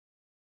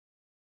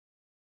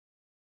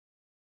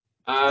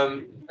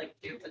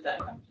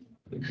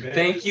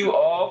Thank you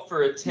all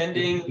for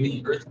attending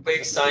the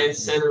Earthquake Science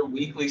Center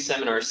weekly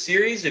seminar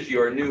series. If you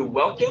are new,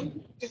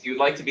 welcome. If you'd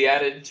like to be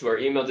added to our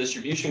email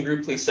distribution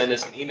group, please send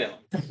us an email.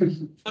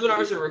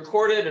 Seminars are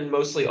recorded and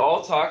mostly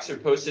all talks are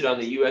posted on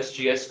the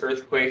USGS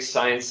Earthquake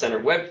Science Center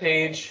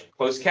webpage.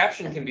 Closed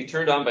caption can be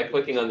turned on by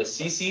clicking on the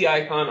CC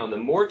icon on the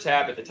More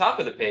tab at the top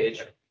of the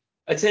page.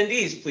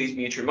 Attendees, please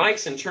mute your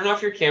mics and turn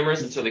off your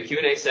cameras until the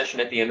Q&A session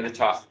at the end of the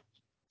talk.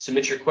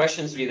 Submit your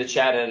questions via the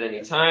chat at any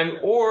time,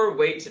 or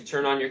wait to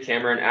turn on your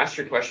camera and ask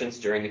your questions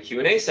during the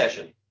Q&A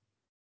session.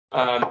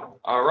 All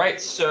right,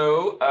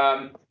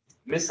 so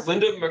Ms.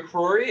 Linda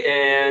McCrory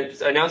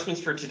and announcements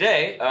for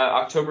today,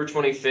 October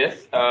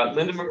 25th.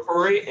 Linda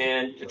McCrory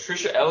and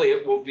Patricia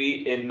Elliott will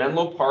be in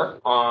Menlo Park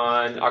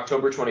on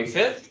October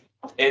 25th,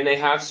 and they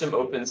have some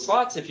open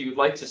slots. If you would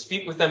like to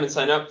speak with them and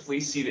sign up,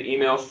 please see the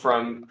email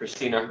from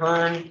Christina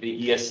Hearn,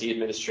 the ESC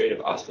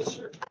Administrative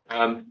Officer.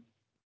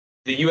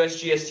 The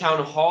USGS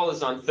Town Hall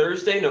is on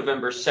Thursday,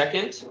 November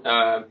 2nd,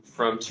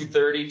 from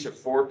 2:30 to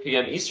 4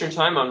 p.m. Eastern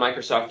Time on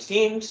Microsoft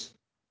Teams.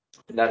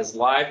 And that is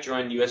live.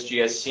 Join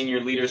USGS senior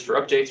leaders for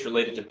updates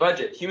related to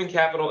budget, human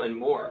capital, and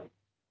more.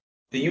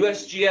 The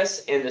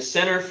USGS and the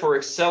Center for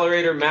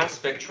Accelerator Mass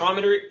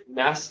Spectrometry.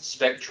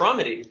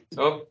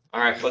 Oh,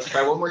 all right, let's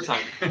try one more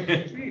time.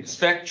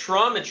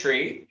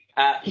 Spectrometry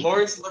at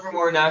Lawrence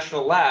Livermore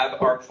National Lab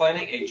are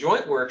planning a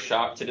joint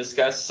workshop to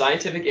discuss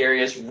scientific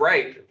areas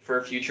ripe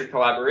for future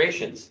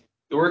collaborations.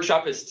 The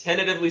workshop is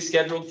tentatively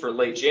scheduled for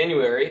late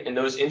January, and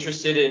those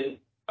interested in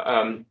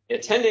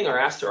attending are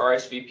asked to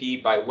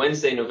RSVP by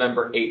Wednesday,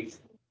 November 8th.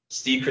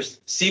 See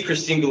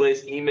Christine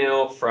Goulet's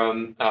email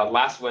from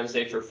last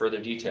Wednesday for further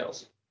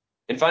details.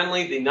 And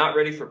finally, the Not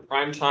Ready for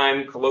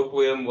Primetime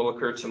colloquium will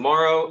occur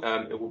tomorrow.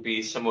 It will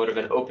be somewhat of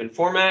an open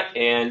format,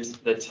 and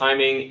the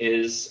timing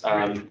is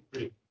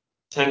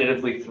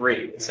tentatively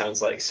 3, it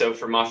sounds like. So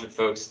for Moffitt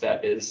folks,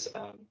 that is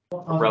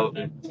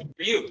relevant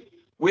for you.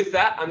 With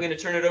that, I'm going to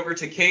turn it over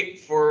to Kate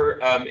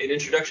for an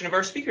introduction of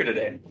our speaker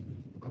today.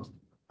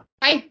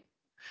 Hi.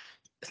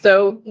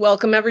 So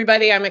welcome,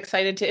 everybody. I'm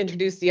excited to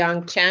introduce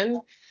Zhiang Chen.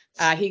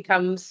 He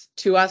comes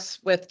to us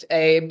with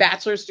a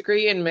bachelor's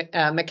degree in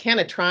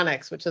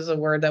mechanitronics, which is a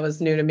word that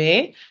was new to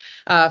me,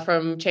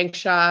 from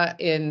Changsha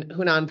in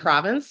Hunan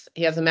province.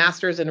 He has a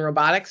master's in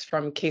robotics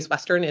from Case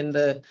Western in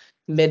the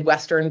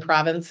Midwestern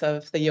province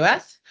of the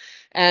U.S.,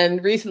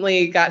 and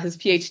recently got his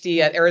PhD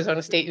at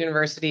Arizona State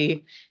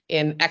University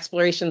in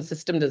exploration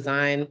system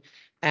design.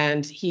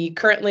 And he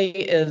currently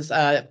is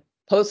a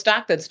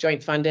postdoc that's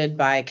joint funded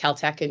by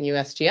Caltech and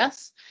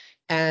USGS.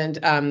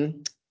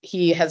 And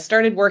he has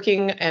started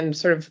working and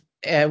sort of,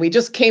 we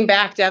just came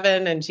back,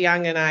 Devin and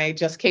Zhiang and I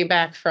just came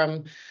back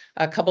from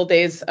a couple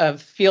days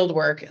of field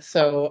work.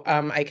 So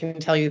I can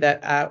tell you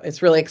that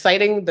it's really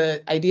exciting,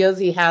 the ideas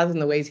he has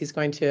and the ways he's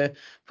going to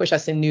push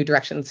us in new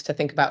directions to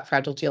think about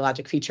fragile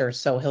geologic features.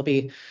 So he'll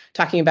be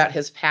talking about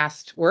his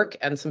past work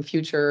and some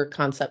future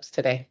concepts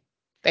today.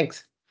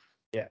 Thanks.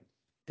 Yeah,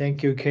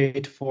 thank you,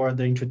 Kate, for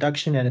the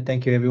introduction, and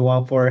thank you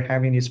everyone for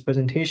having this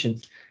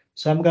presentation.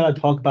 So I'm going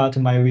to talk about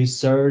my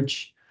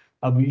research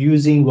of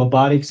using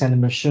robotics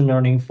and machine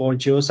learning for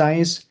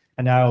geoscience,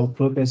 and I'll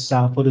focus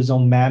on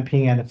photozone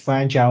mapping and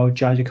fragile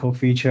geological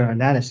feature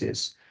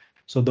analysis.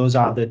 So those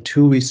are the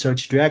two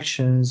research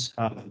directions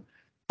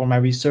for my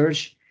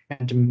research.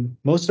 And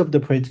most of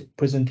the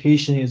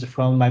presentation is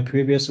from my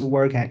previous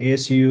work at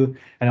ASU,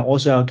 and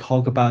also I'll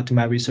talk about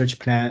my research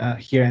plan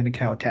here at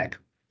Caltech.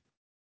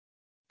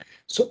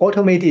 So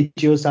automated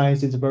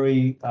geoscience is a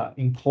very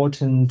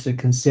important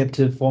concept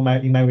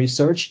in my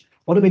research.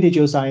 Automated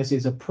geoscience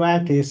is a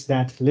practice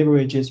that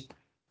leverages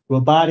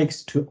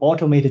robotics to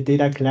automate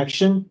data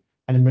collection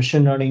and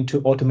machine learning to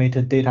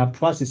automate data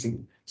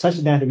processing, such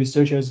that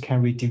researchers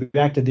can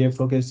redirect their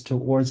focus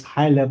towards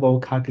high-level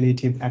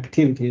calculative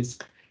activities.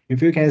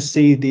 If you can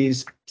see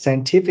this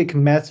scientific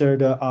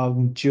method of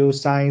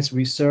geoscience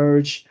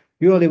research,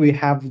 usually we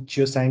have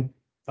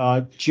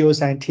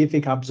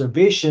geoscientific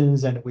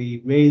observations and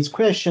we raise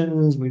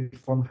questions, we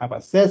form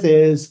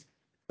hypotheses,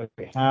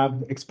 we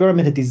have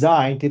experimental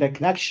design, data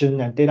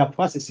collection, and data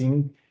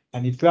processing.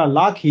 And if we are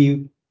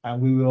lucky,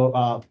 we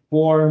will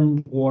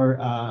form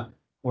or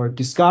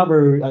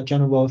discover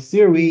general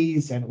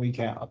theories, and we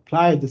can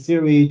apply the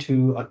theory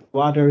to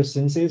broader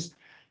senses,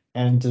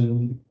 and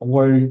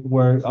or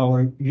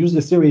use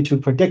the theory to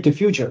predict the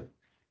future.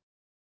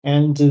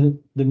 And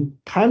the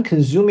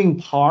time-consuming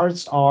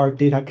parts are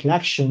data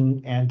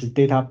collection and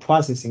data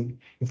processing.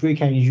 If we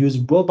can use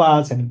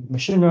robots and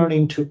machine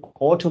learning to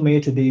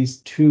automate these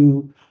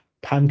two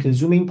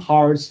time-consuming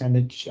parts, and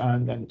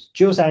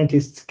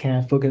geoscientists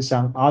can focus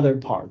on other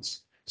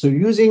parts. So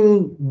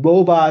using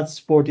robots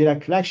for data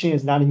collection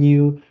is not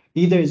new.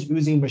 Either is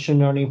using machine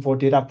learning for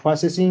data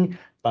processing,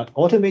 but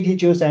automated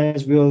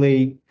geoscience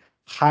really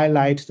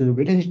highlight the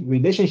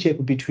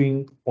relationship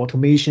between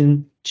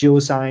automation,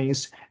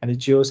 geoscience, and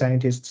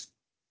geoscientists.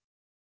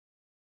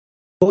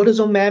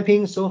 Photozone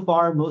mapping, so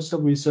far, most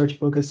of research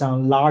focus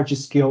on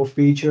large-scale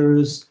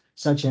features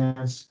such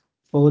as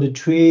photo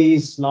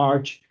trees,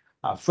 large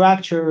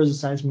fractures,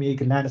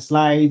 seismic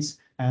landslides,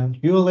 and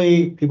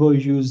usually people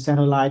use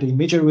satellite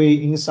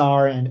imagery,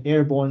 INSAR, and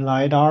airborne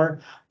LiDAR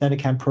that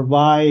can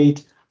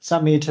provide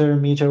some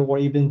meter, or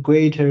even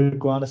greater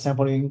ground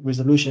sampling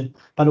resolution.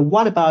 But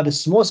what about the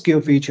small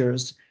scale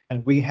features?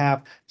 And we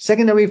have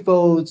secondary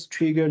faults,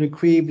 triggered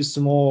creeps,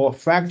 small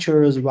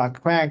fractures,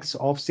 rock cracks,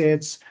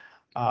 offsets,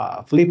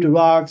 flipped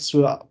rocks,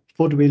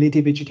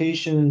 fault-related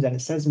vegetation,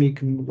 and seismic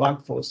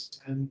rock faults.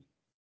 And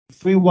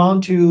if we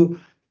want to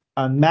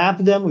map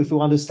them, if we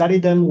want to study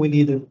them, we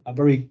need a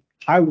very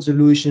high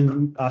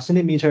resolution,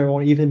 centimeter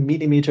or even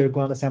millimeter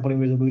ground sampling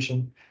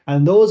resolution.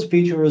 And those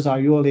features are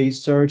usually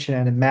searched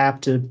and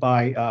mapped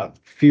by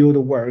field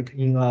work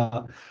in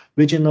a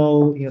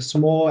regional, in a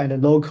small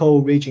and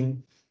local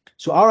region.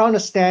 So our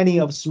understanding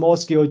of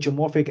small-scale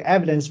geomorphic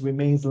evidence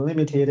remains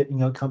limited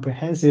in a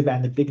comprehensive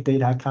and big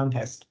data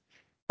context.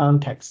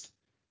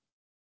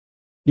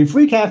 If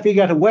we can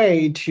figure out a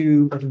way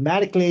to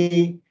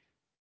automatically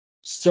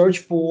search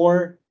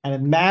for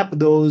and map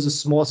those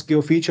small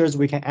scale features,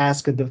 we can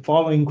ask the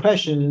following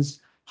questions.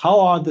 How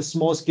are the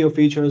small scale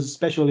features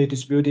spatially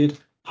distributed?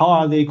 How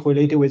are they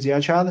correlated with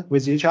each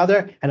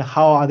other? And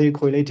how are they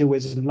correlated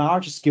with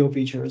large scale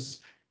features?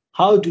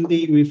 How do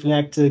they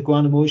reflect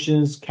ground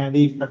motions? Can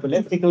they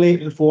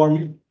probabilistically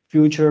inform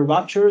future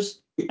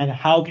ruptures? And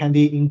how can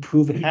they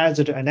improve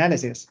hazard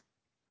analysis?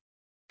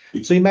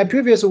 So in my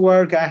previous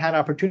work, I had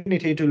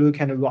opportunity to look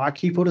at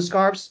rocky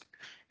photoscarps,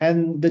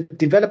 and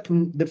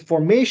the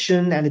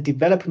formation and the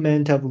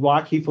development of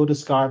rocky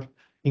photoscarp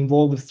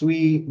involve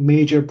three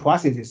major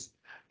processes.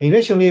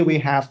 Initially, we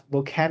have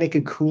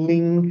volcanic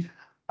cooling,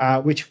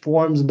 which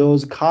forms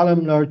those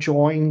columnar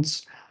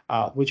joints,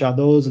 which are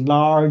those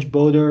large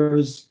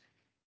boulders.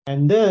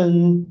 And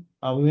then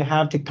we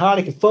have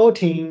tectonic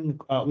faulting,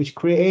 which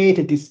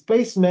create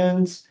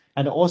displacements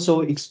and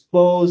also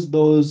expose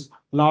those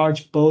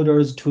large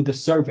boulders to the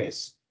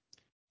surface.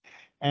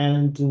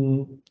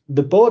 And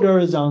the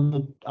boulders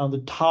on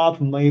the top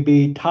may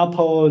be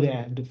toppled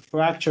and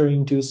fractured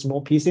into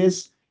small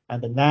pieces.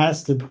 And the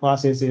last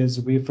process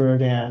is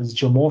referred as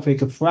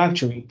geomorphic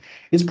fracturing.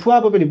 It's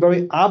probably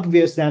very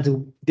obvious that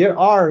there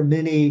are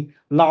many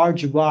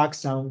large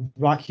rocks on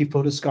rocky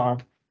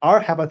photoscarp. Our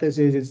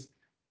hypothesis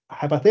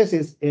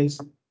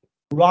is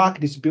rock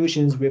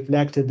distributions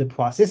reflect the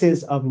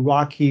processes of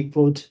rocky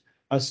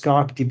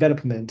photoscarp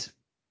development.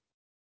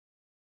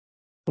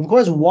 Of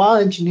course,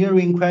 one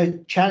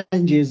engineering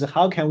challenge is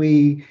how can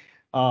we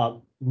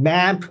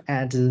map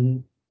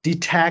and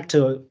detect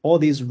all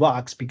these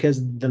rocks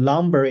because the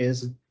number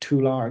is too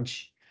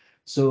large.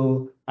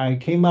 So I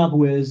came up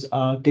with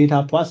a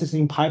data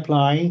processing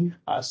pipeline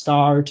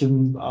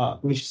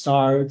which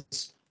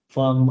starts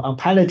from a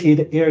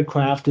piloted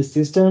aircraft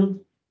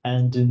system.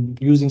 And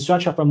using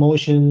structure for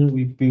motion,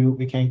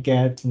 we can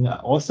get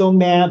also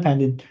map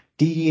and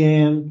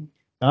DEM.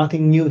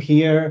 Nothing new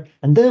here.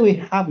 And then we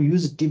have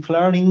used deep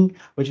learning,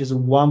 which is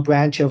one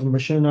branch of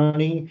machine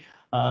learning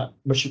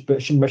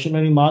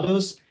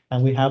models.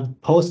 And we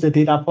have post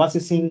data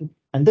processing.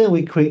 And then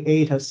we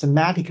create a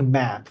semantic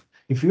map.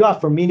 If you are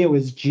familiar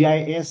with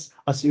GIS,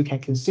 as you can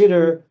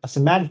consider a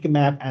semantic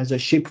map as a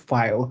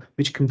shapefile,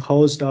 which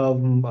composed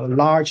of a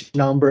large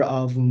number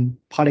of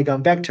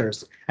polygon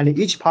vectors. And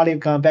each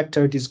polygon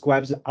vector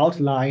describes the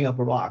outline of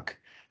a rock.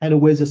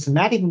 And with a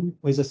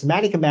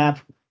semantic map,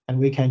 and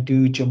we can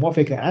do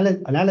geomorphic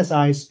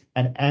analysis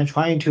and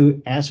trying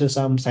to answer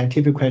some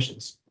scientific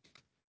questions.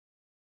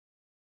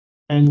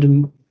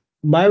 And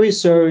my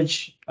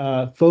research,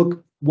 one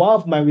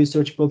of my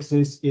research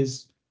focuses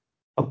is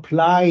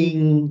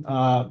applying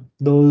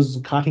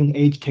those cutting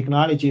edge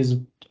technologies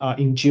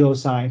in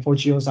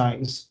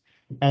geoscience.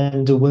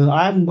 And when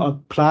I'm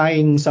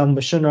applying some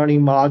machine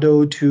learning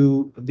model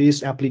to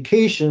this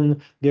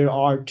application, there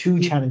are two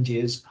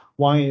challenges.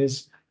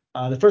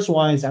 The first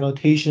one is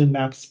annotation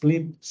map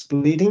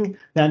splitting.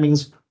 That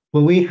means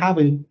when we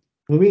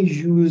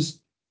use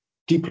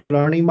deep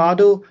learning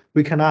model,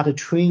 we cannot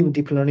train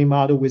deep learning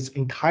model with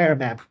entire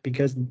map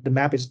because the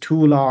map is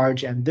too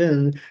large, and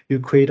then you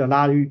create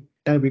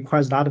that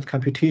requires a lot of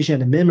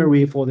computation and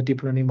memory for the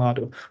deep learning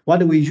model.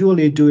 What we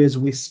usually do is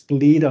we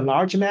split a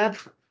large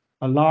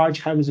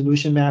high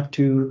resolution map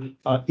to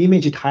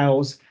image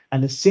tiles.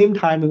 And at the same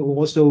time, we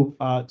also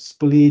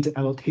split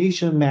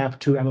annotation map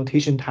to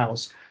annotation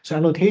tiles. So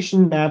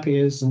annotation map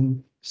is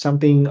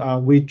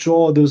something we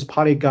draw those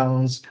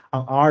polygons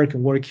on ARC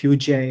or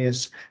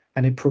QGIS,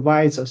 and it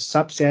provides a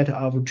subset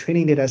of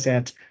training data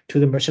set to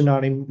the machine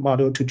learning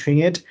model to train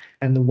it.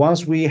 And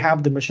once we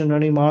have the machine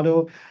learning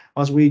model,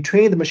 once we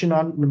train the machine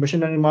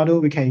learning model,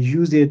 we can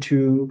use it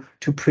to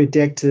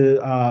predict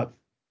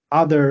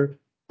other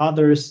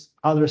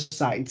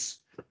sites.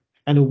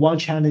 And one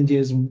challenge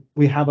is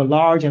we have a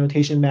large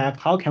annotation map.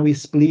 How can we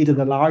split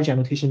the large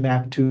annotation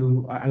map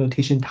to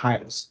annotation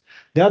tiles?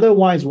 The other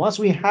one is once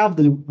we have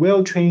the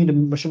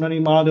well-trained machine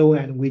learning model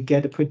and we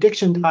get the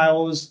prediction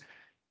tiles,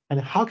 and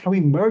how can we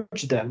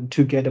merge them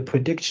to get a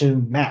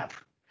prediction map?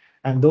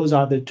 And those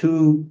are the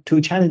two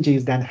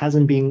challenges that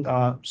hasn't been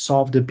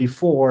solved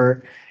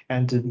before.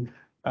 And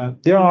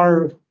there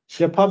are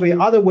There are probably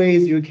other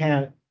ways you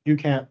can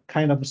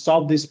kind of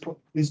solve these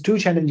two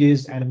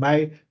challenges, and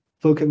my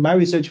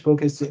research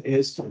focus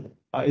is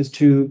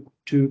to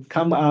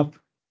come up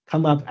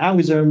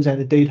algorithms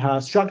and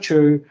data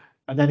structure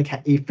that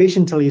can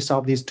efficiently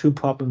solve these two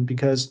problems,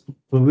 because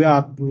when we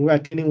are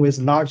dealing with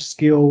large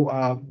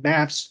scale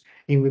maps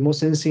in remote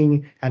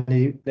sensing, and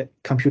the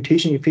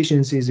computation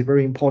efficiency is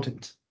very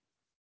important.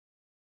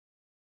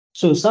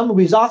 So some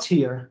results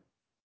here.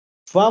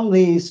 From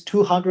this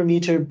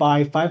 200-meter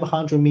by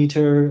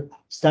 500-meter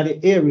study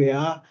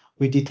area,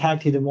 we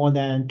detected more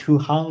than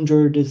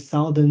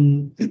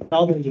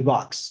 200,000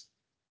 rocks.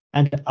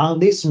 And on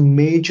this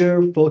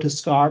major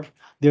photoscarp,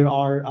 there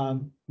are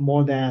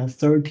more than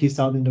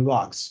 30,000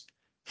 rocks.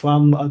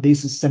 From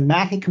this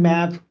semantic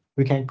map,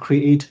 we can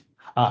create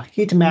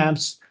heat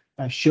maps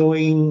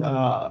showing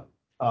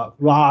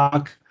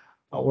rock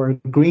or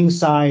grain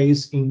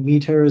size in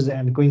meters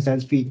and grain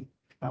size feet.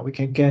 We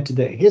can get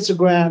the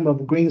histogram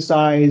of grain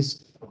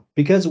size,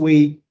 because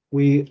we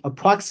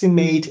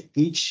approximate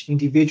each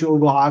individual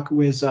rock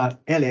with an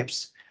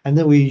ellipse, and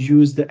then we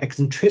use the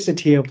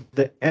eccentricity of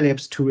the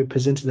ellipse to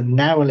represent the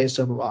narrowness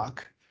of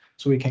rock.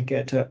 So we can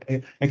get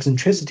an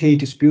eccentricity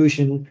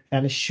distribution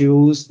that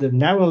shows the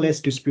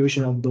narrowness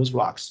distribution of those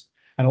rocks,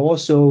 and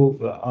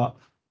also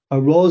a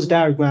Rose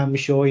diagram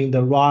showing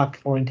the rock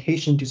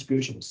orientation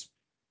distributions.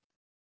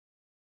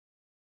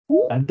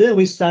 And then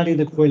we study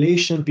the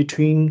correlation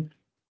between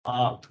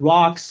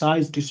rock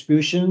size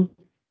distribution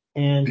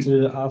and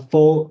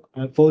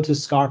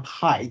photoscarp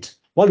height.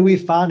 What we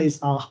found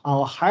is on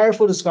higher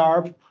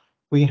photoscarp,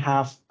 we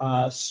have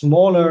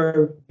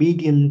smaller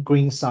median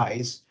grain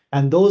size,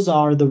 and those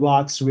are the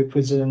rocks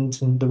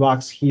representing the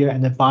rocks here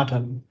at the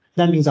bottom.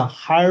 That means a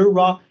higher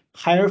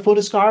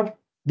photoscarp,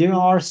 there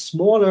are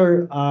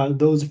smaller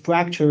those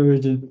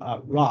fractured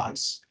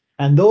rocks,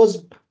 and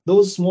those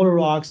smaller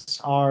rocks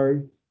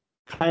are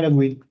kind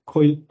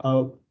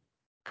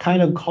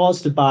of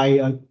caused by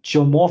a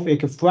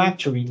geomorphic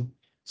fracturing.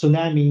 So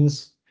that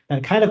means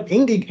that kind of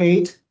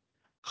indicate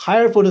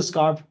higher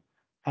photoscarp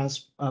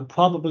has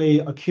probably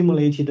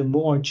accumulated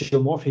more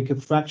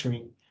geomorphic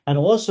fracturing. And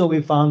also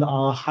we found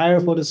on higher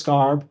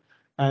photoscarp,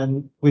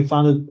 and we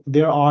found that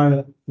there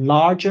are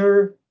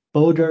larger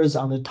boulders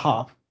on the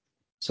top.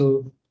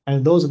 So,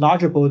 and those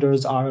larger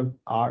boulders are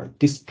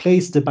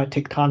displaced by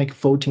tectonic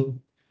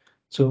faulting.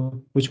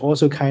 So, which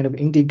also kind of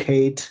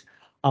indicate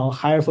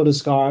higher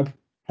photoscarp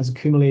has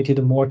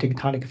accumulated more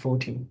tectonic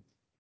faulting.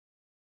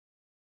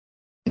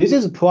 This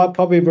is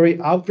probably very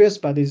obvious,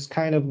 but it's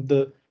kind of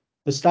the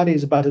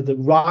studies about the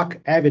rock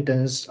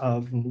evidence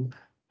of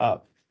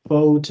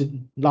fault,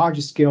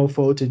 large-scale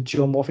fault,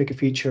 geomorphic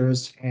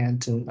features,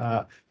 and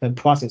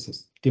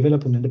processes,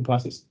 development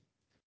process.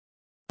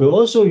 We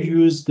also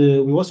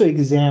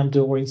examined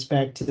or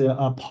inspect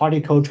a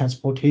particle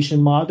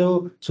transportation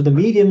model. So the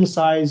medium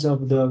size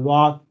of the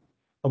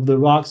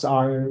rocks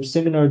are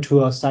similar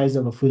to a size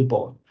of a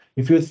football.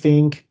 If you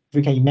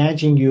can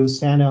imagine you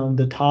stand on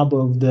the top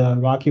of the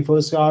rocky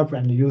photoscarp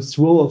and you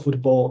throw a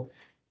football,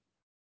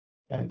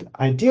 and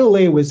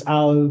ideally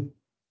without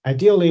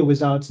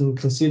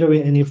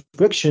considering any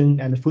friction,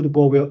 and the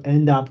football will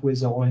end up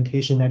with an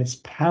orientation that is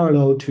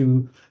parallel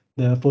to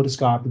the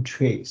photoscarp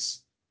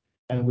trace.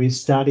 And we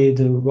studied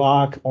the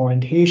rock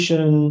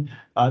orientation,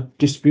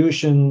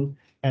 distribution,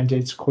 and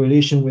its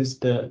correlation with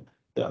the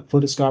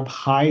photoscarp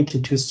height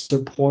to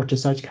support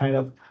such kind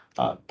of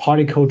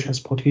particle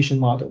transportation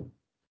model.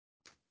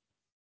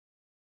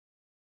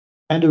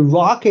 And the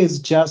rock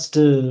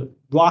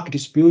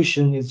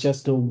distribution is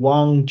just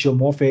one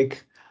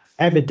geomorphic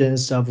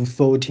evidence of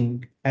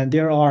faulting. And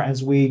there are,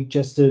 as we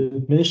just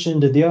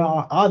mentioned, there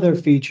are other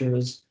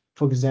features.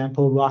 For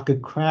example, rock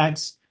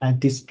cracks and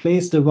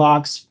displaced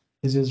rocks.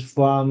 This is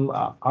from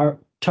our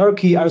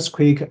Turkey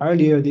earthquake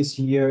earlier this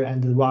year,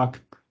 and the rock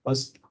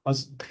was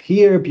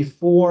here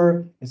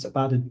before. It's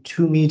about a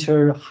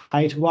 2-meter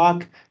height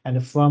rock,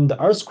 and from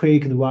the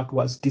earthquake, the rock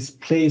was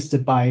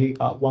displaced by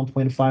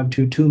 1.5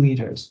 to 2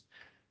 meters.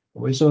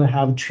 We also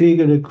have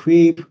triggered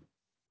creep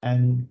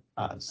and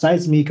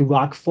seismic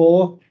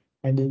rockfall,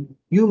 and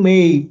you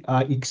may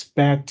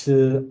expect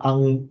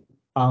on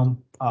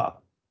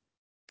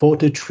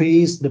photo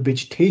trees, the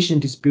vegetation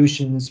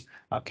distributions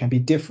can be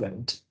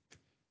different.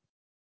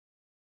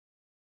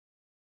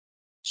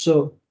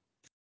 So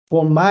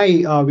for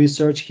my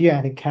research here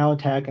at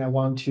Caltech, I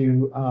want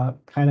to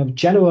kind of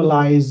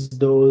generalize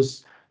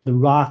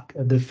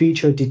the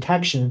feature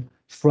detection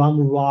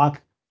from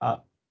rock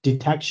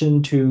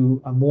detection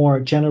to a more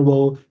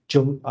general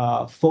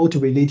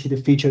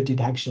fault-related feature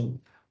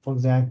detection. For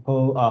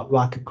example,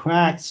 rock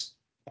cracks,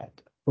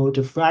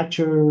 fault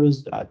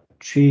fractures,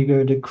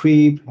 triggered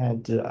creep,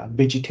 and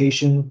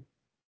vegetation.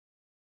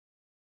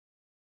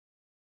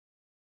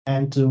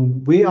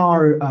 And we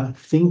are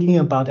thinking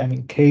about,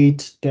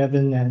 Kate,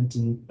 Devin, and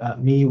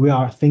me, we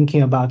are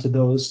thinking about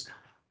those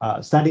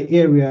study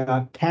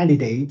area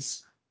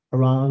candidates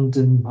around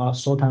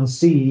Salton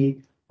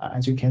Sea.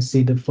 As you can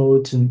see, the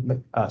fault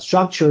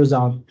structures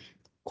are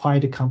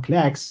quite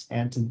complex,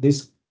 and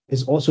this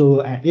is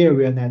also an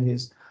area that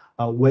is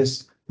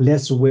was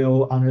less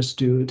well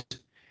understood.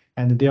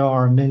 And there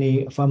are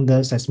many, from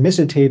the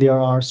seismicity, there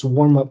are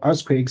swarm of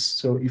earthquakes.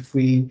 So if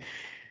we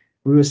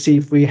will see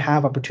if we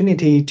have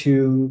opportunity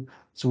to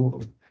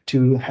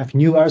have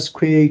new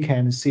earthquake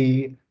and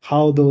see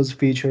how those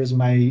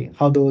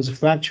how those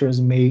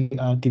fractures may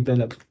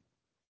develop.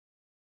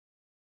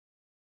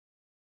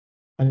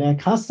 And I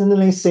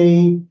constantly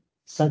see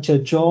such a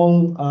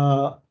John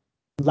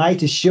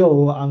light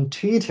show on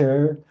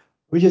Twitter,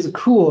 which is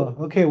cool.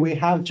 Okay, we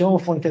have John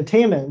for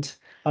entertainment,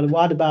 but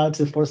what about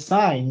for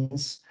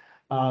science?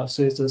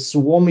 So it's a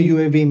swarm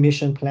UAV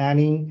mission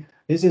planning.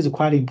 This is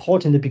quite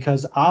important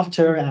because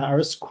after an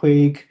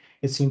earthquake,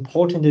 it's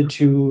important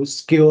to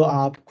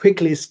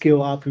quickly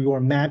scale up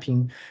your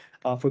mapping.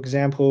 For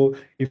example,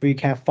 if we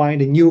can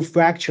find new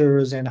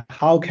fractures and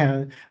how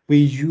can we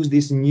use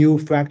these new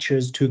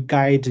fractures to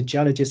guide the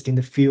geologists in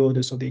the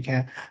field so they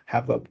can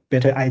have a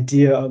better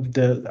idea of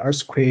the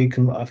earthquake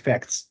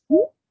effects.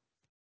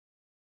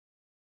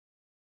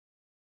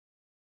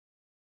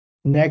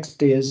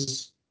 Next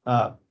is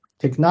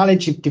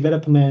technology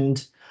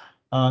development.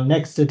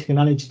 Next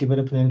technology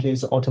development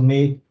is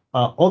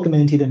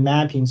augmented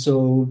mapping.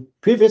 So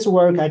previous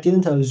work, I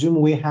didn't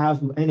assume we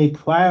have any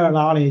prior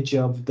knowledge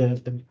of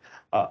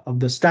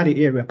the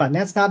study area, but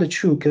that's not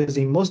true because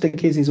in most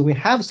cases we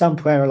have some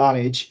prior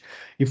knowledge.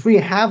 If we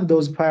have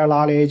those prior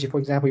knowledge, for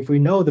example, if we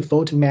know the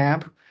photo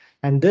map,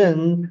 and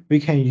then we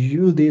can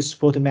use this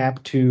photo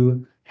map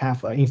to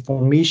have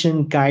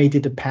information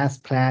guided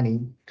path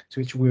planning,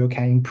 which will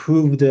can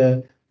improve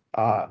the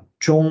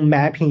drone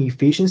mapping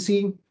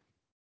efficiency.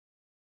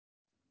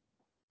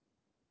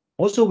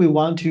 Also, we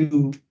want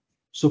to,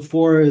 so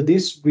for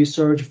this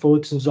research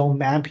focus on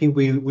mapping,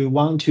 we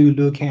want to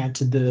look at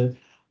the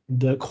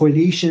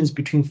correlations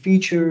between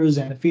features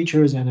and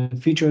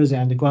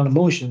the ground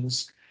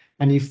motions.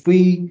 And if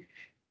we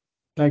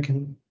like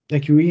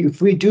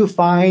if we do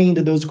find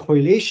those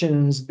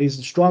correlations,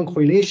 these strong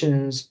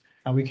correlations,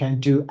 and we can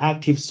do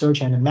active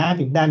search and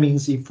mapping. That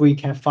means if we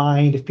can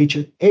find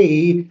feature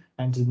A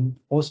and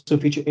also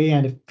feature A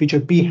and feature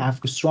B have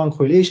strong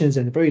correlations,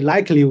 and very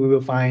likely we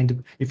will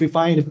find, if we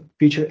find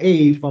feature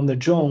A from the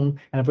drone,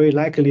 and very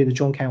likely the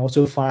drone can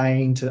also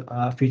find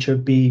feature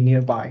B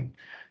nearby.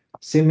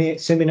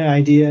 Similar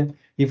idea.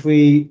 If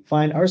we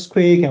find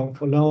earthquake and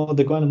we know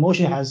the ground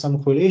motion has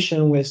some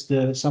correlation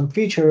with some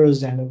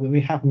features, and when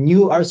we have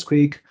new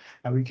earthquake,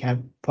 we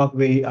can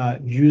probably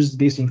use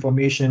this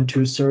information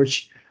to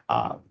search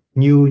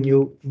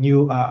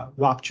new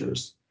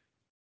ruptures.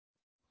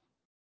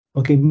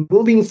 Okay,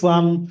 moving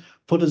from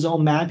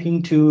photozone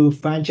mapping to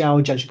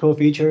fragile geological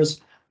features,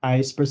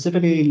 I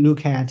specifically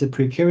look at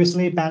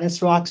precariously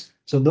balanced rocks.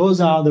 So those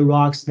are the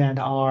rocks that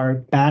are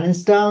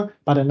balanced down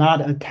but are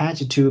not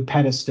attached to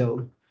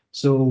pedestal.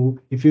 So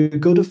if you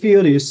go to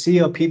field, you see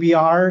a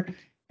PBR,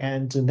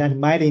 and that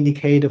might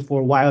indicate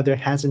for a while there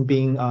hasn't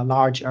been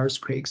large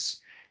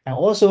earthquakes. And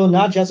also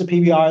not just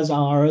PBRs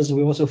on Earth,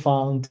 we also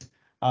found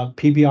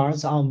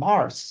PBRs on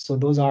Mars. So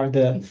those are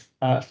the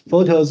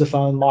photos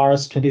from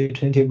Mars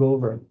 2020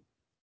 rover.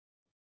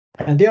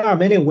 And there are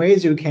many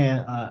ways you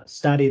can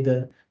study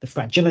the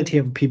fragility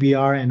of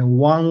PBR, and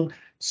one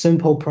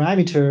simple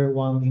parameter,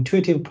 one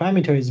intuitive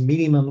parameter is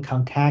minimum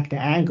contact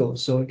angle.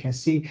 So you can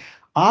see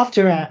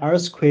after an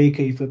earthquake,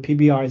 if a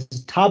PBR is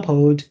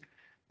toppled,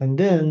 and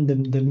then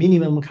the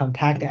minimum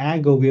contact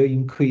angle will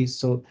increase.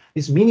 So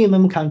this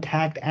minimum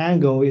contact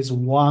angle is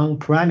one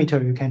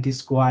parameter you can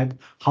describe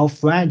how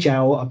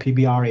fragile a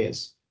PBR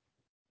is.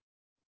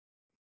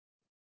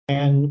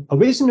 And a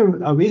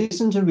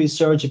recent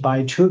research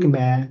by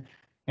Chugman,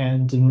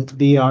 and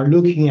they are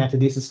looking at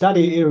this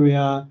study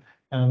area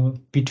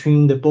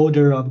between the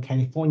border of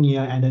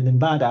California and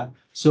Nevada.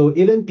 So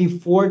even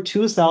before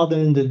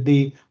 2000,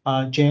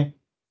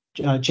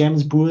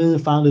 James Bruen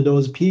found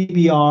those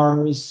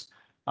PBRs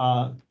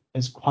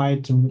is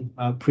quite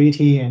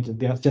pretty, and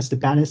they're just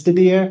balanced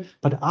there.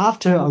 But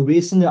after a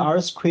recent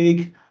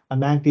earthquake, a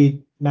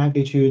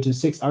magnitude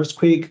 6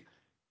 earthquake,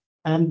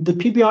 and the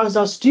PBRs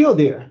are still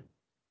there,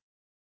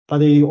 but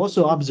they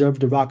also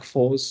observed the rock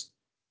falls.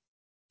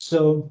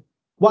 So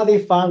what they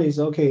found is,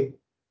 okay,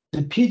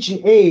 the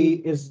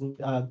PGA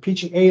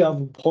of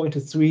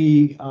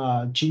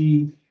 0.3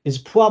 G is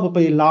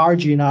probably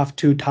large enough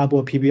to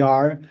topple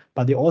PBR,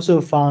 but they also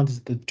found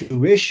the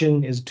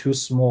duration is too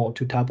small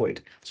to topple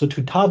it. So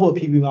to topple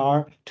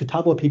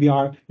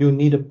PBR, you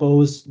need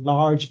both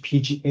large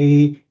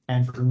PGA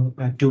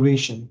and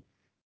duration.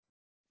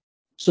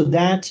 So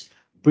that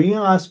brings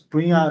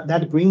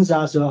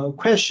us a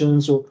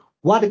question. So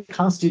what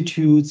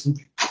constitutes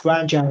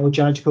fragile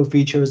geological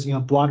features in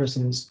a broader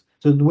sense?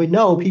 So we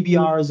know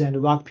PBRs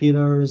and rock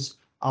pillars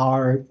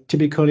are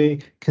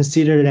typically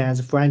considered as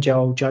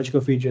fragile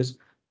geological features,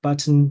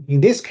 but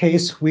in this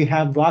case we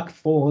have rock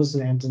falls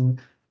and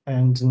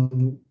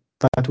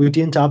but we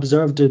didn't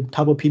observe the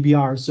topple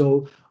PBR.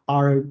 So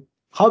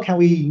how can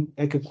we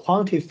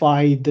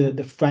quantify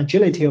the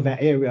fragility of an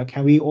area?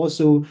 Can we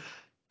also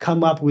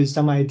come up with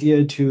some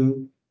idea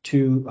to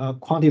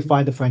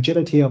quantify the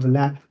fragility of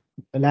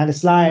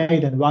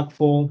landslide and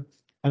rockfall?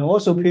 And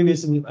also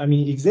previously,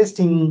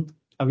 existing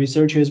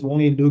researchers will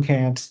only look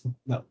at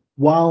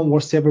one or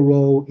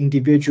several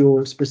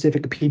individual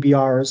specific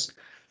PBRs,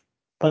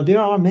 but there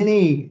are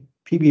many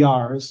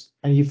PBRs,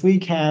 and if we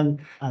can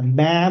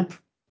map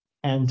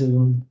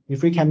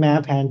if we can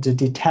map and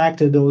detect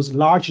those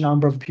large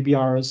number of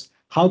PBRs,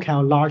 how can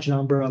a large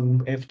number of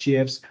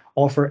FGFs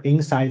offer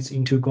insights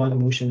into ground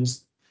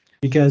motions?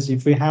 Because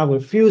if we have a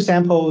few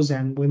samples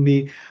and when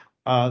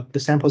the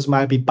samples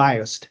might be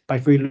biased, but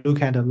if we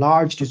look at a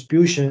large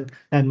distribution,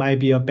 that might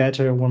be a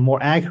better or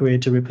more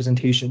accurate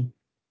representation.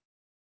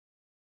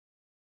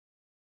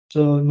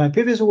 So in my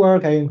previous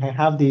work, I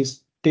have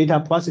this data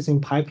processing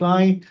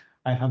pipeline.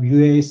 I have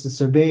UAS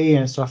survey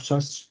and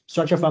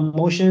structure from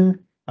motion.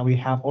 And we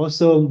have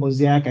also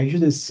Mosaic. I use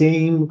the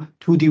same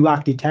 2D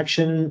rock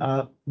detection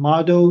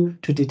model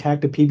to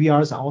detect the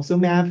PBRs and also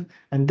map.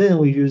 And then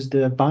we use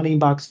the bounding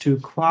box to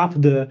crop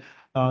the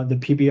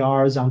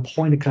PBRs on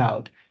point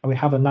cloud. And we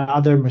have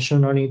another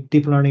machine learning,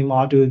 deep learning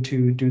model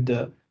to do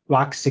the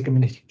rock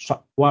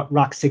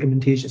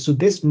segmentation. So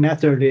this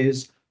method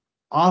is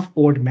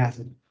offboard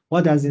method.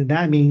 What does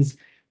that mean?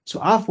 So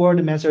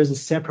offboard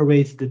methods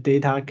separate the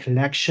data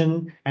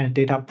collection and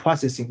data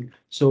processing.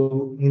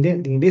 So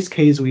in this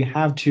case, we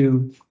have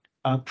to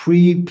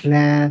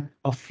pre-plan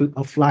a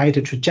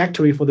flight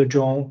trajectory for the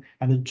drone,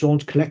 and the drone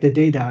collect the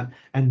data,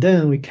 and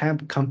then we can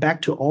come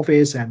back to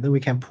office, and then we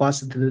can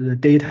process the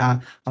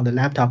data on the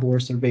laptop or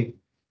survey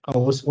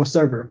or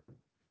server.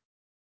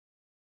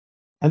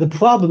 And the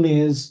problem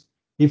is,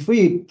 if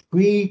we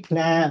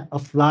pre-plan a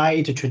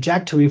flight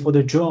trajectory for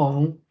the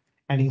drone,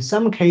 and in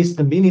some cases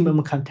the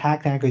minimum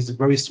contact angle is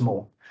very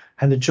small,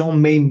 and the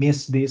drone may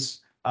miss this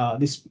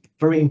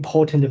very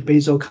important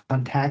basal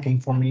contact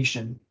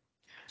information.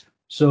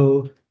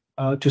 So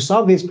to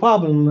solve this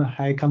problem,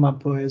 I come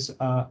up with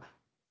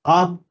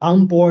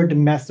onboard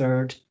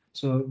method.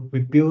 So we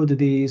build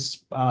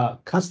this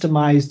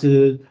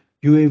customized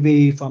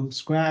UAV from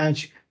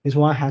scratch. This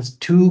one has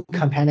two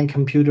companion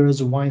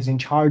computers. One is in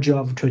charge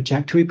of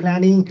trajectory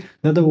planning.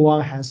 The other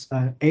one has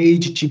an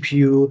edge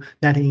GPU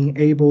that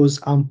enables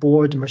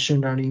onboard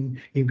machine learning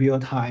in real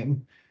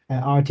time.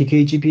 And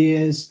RTK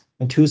GPS,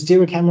 and two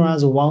stereo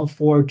cameras, one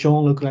for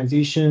drone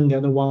localization, the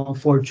other one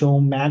for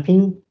drone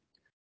mapping.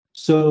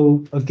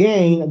 So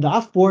again, the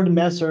offboard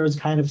methods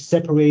kind of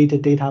separate the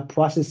data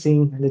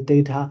processing and the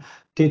data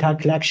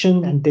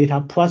collection and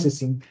data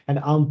processing. And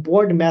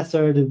onboard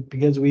method,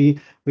 because we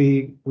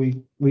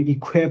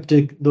equipped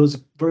those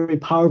very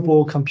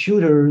powerful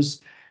computers,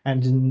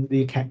 and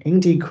they can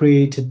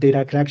integrate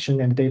data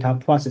collection and data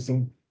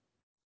processing.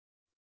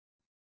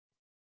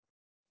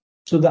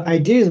 So the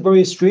idea is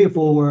very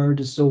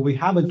straightforward. So we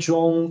have a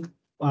drone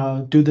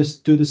do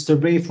the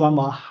survey from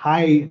a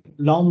high,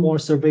 long more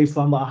survey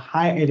from a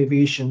high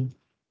elevation.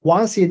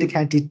 Once it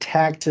can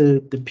detect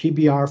the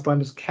PBR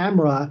from its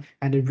camera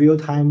and the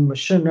real-time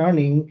machine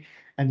learning,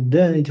 and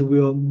then it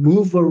will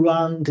move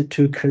around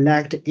to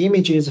collect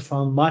images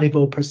from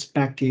multiple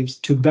perspectives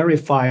to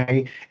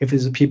verify if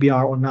it's a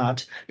PBR or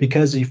not.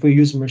 Because if we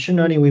use machine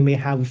learning, we may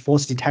have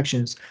false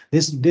detections.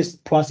 This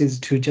process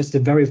to just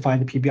verify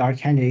the PBR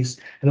candidates.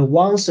 And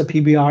once the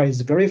PBR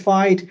is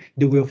verified,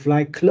 it will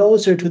fly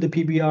closer to the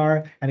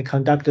PBR and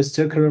conduct a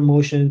circular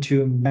motion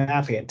to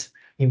map it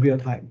in real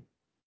time.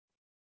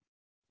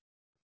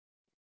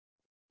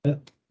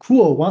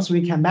 Cool. Once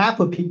we can map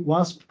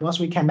PBRs,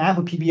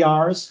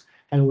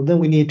 and then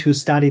we need to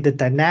study the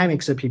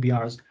dynamics of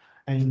PBRs.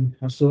 And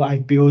so I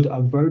built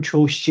a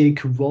virtual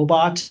shake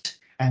robot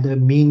and a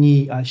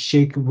mini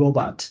shake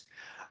robot.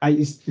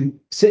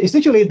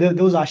 Essentially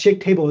those are shake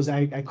tables.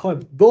 I call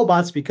it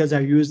robots because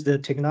I use the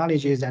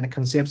technologies and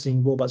concepts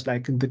in robots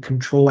like the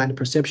control and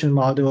perception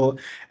model,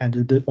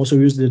 and also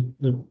use the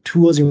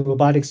tools in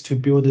robotics to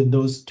build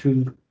those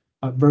two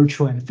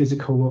virtual and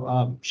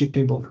physical shake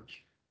tables.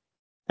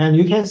 And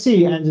you can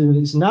see, and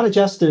it's not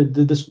just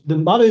the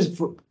model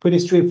is pretty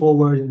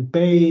straightforward.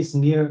 Base,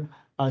 linear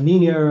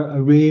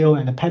rail,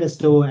 and a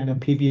pedestal, and a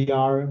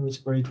PBR, which is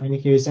very tiny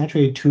here, is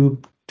actually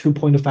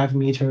 2.5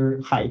 meter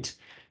height.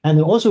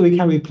 And also we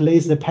can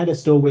replace the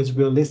pedestal with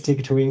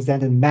realistic terrains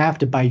that are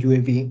mapped by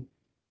UAV.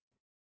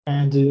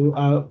 And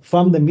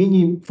from the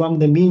mini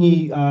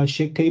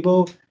shake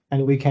table,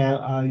 and we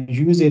can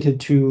use it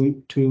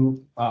to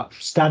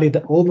study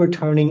the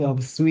overturning of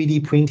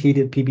 3D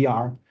printed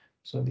PBR.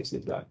 So this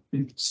is a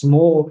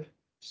small,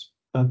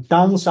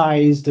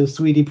 downsized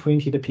 3D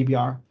printed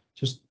PBR.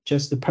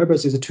 Just the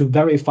purpose is to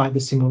verify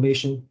the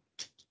simulation.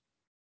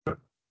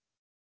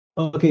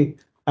 Okay,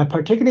 I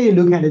particularly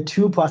look at the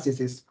two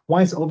processes.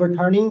 One is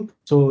overturning.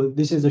 So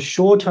this is a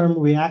short-term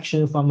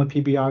reaction from a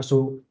PBR.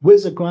 So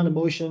with the ground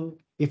motion,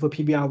 if a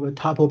PBR will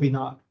topple, be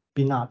not.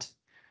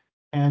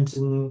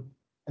 And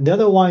the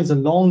other one is a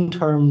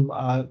long-term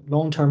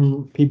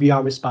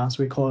PBR response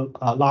we call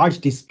large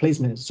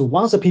displacement. So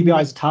once a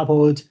PBR is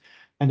toppled,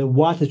 and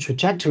what the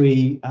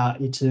trajectory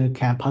it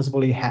can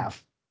possibly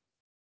have.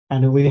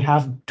 And we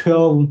have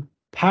 12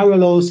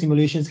 parallel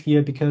simulations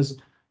here because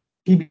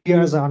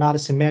PBRs are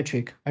not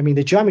symmetric. I mean,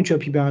 the geometry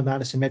of PBR are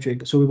not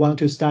symmetric. So we want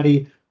to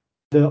study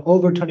the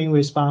overturning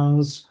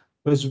response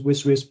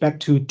with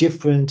respect to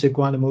different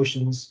ground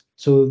motions.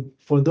 So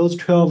for those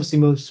 12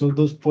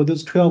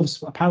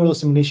 parallel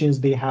simulations,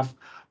 they have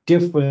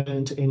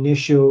different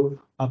initial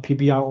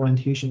PBR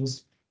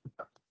orientations.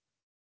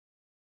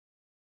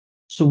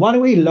 So what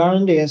we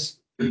learned is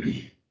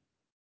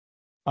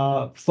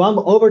from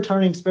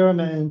overturning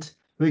experiment,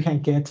 we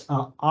can get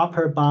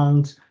upper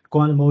bound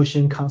ground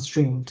motion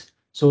constraint.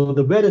 So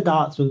the red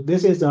dots, so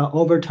this is an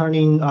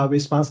overturning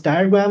response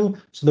diagram.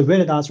 So the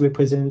red dots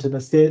represent the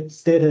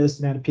status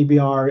that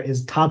PBR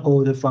is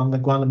toppled from the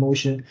ground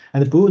motion,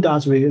 and the blue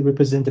dots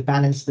represent the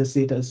balanced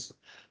status.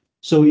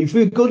 So if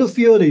we go to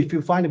field, if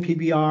you find a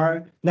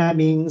PBR, that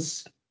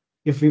means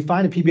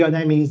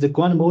the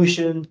ground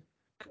motion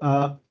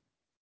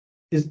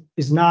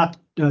is not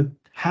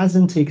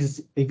hasn't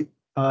exceeded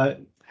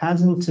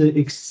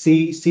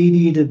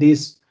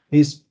this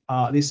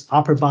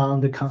upper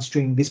bound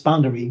constraint, this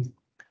boundary.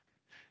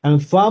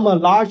 And from a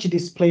large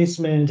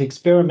displacement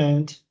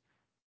experiment,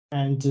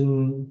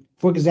 and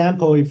for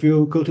example, if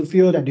you go to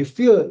field and you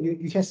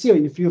can see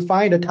if you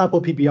find a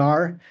tuple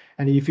PBR,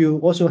 and if you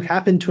also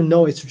happen to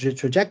know its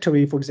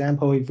trajectory, for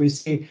example, if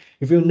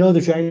you know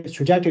the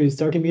trajectory is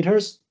 30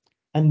 meters,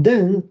 and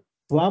then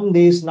from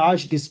this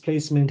large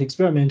displacement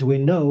experiment, we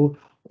know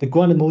the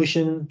ground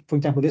motion, for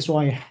example, this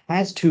one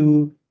has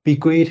to be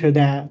greater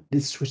than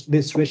this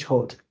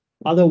threshold.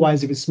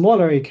 Otherwise, if it's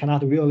smaller, it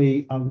cannot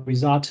really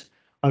result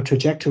a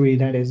trajectory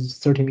that is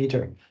 30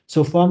 meters.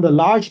 So from the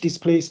large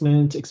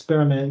displacement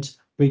experiment,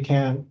 we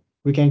can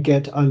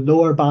get a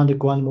lower bound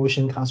ground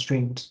motion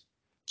constraint.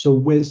 So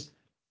we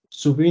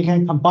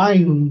can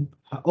combine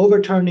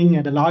overturning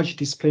and a large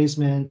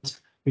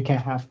displacement. We can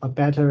have a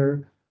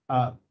better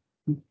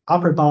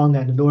upper bound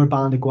and lower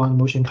bound ground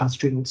motion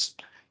constraints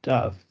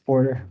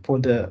for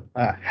the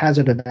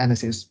hazard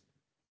analysis.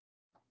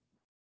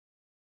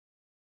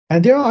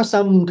 And there are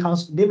some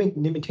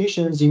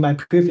limitations in my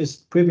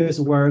previous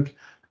work.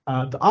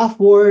 The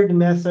offboard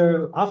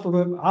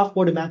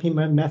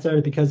mapping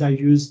method, because I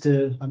used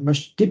a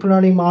deep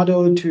learning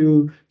model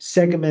to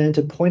segment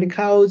point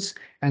clouds,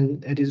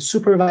 and it is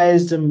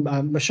supervised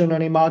machine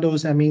learning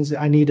models. That means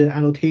I need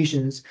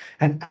annotations,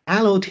 and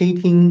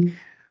annotating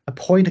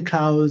point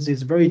clouds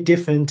is very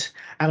different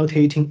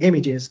annotating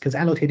images, because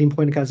annotating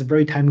point clouds is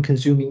very time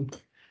consuming.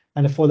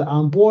 And for the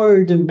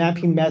onboard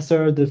mapping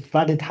method, the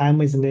flight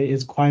time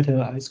is quite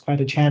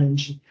a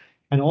challenge.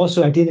 And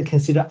also, I didn't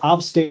consider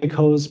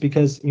obstacles,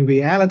 because in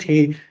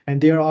reality,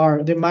 and there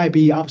might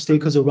be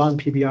obstacles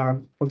around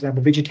PBR, for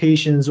example,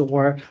 vegetations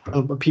or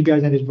a PBR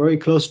that is very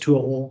close to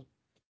a wall.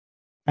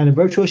 And a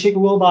virtual shake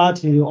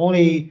robot, it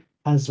only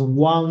has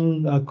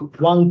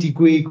one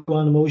degree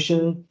ground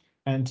motion,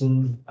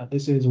 and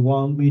this is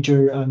one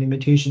major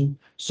limitation.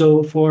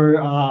 So for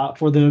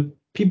the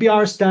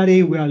PBR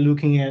study, we are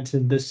looking at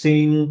the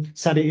same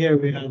study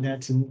area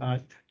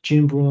that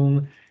Jim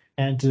Broom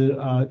and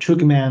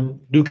Trugman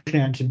looked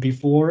at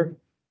before.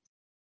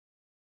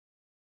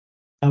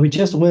 And we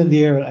just went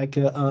there like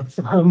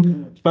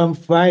from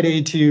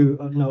Friday to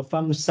no,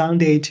 from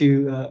Sunday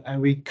to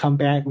and we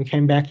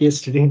came back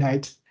yesterday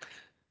night.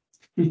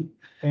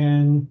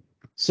 And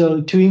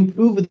so to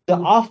improve the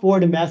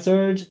offboard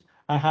method,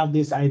 I have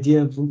this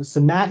idea of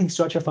semantic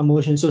structure for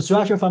motion. So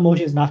structure for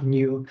motion is not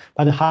new,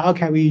 but how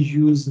can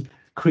we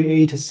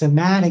create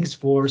semantics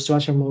for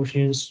structure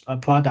motions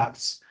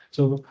products?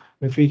 So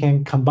if we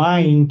can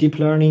combine deep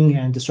learning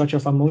and the structure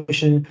for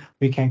motion,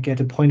 we can get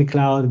a point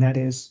cloud that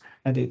is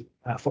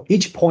for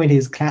each point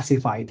is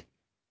classified.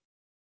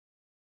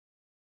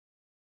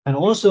 And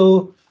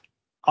also,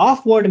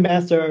 offboard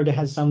method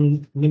has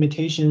some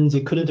limitations.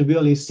 It couldn't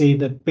really save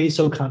the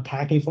basal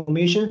contact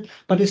information,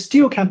 but it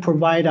still can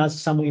provide us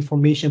some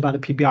information about the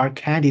PBR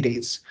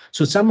candidates.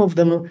 So some of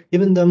them,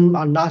 even them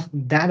are not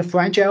that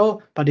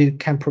fragile, but it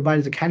can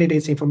provide the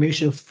candidates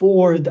information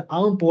for the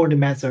onboard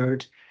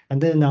method. And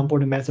then the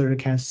onboard method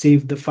can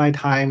save the flight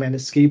time and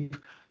skip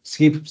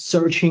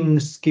searching,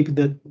 skip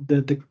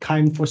the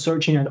time for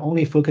searching, and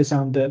only focus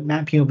on the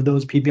mapping of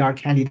those PBR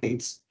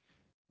candidates.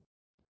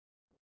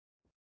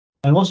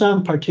 And also,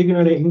 I'm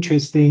particularly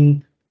interested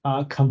in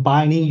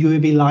combining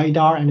UAV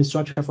LiDAR and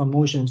structure for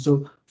motion.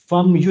 So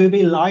from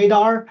UAV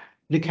LiDAR,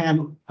 it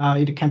can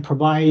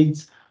provide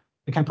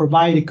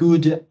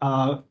good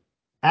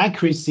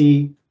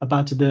accuracy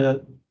about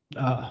the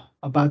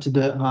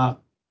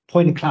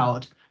point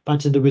cloud,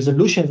 but the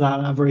resolutions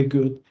are not very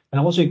good. And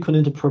also, it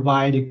couldn't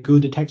provide a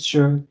good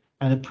texture,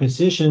 and the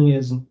precision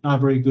is not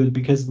very good,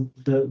 because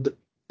the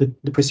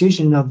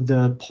precision of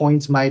the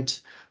points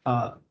might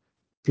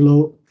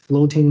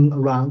floating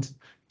around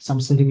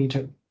some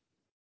centimeter.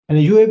 And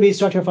the UAV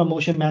structure for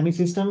motion mapping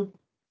system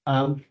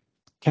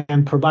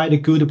can provide a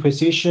good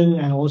precision,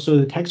 and also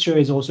the texture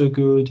is also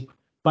good,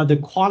 but the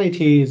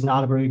quality is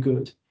not very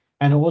good.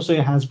 And also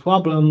it has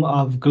problem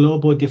of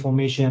global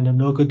deformation and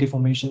local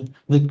deformation.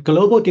 The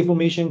global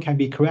deformation can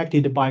be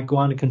corrected by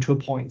ground control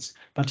points.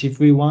 But if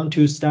we want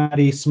to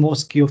study small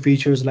scale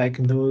features like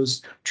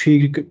those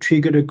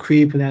triggered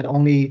creep that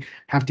only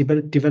have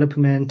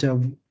development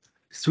of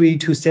 3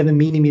 to 7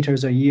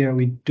 millimeters a year,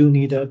 we do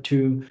need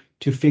to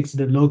fix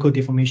the local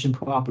deformation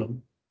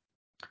problem.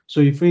 So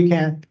if we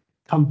can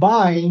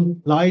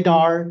combine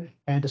LiDAR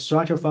and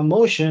structure from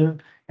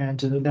motion, and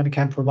that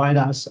can provide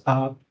us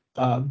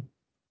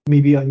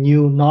maybe a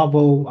new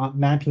novel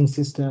mapping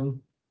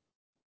system.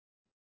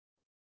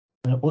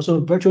 And also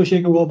virtual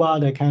shaker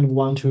robot, I kind of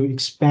want to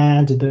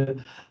expand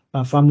the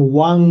from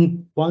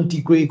one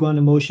degree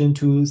ground motion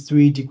to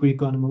 3-degree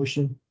ground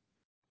motion.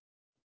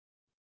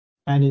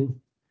 And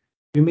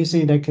you may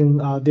see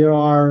that there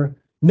are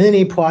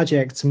many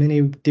projects,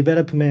 many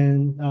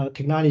development,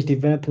 technology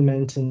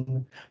development,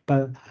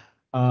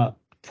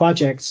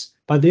 projects,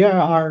 but there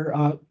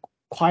are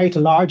quite a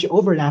large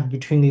overlap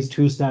between these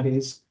two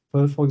studies.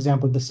 For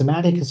example, the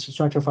semantic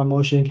structure from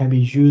motion can be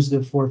used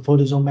for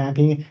photozone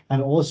mapping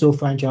and also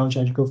for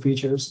geological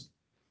features.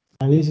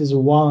 And this is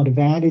one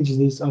advantage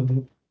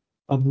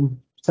of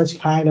such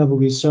kind of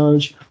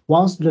research.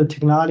 Once the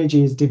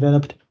technology is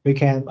developed, we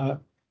can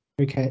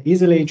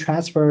easily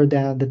transfer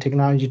the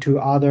technology to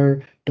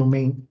other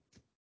domain.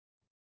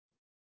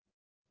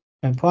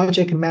 And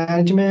project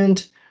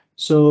management.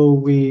 So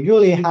we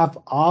usually have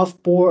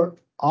offboard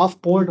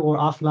or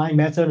offline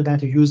method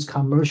that use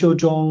commercial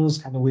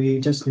drones, and we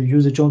just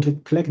use the drone to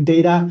collect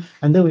data,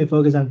 and then we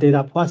focus on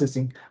data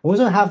processing. We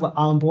also have an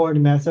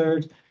onboard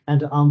method,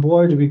 and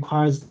onboard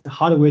requires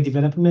hardware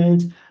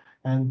development,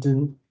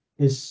 and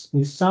it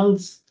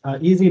sounds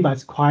easy, but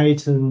it's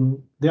quite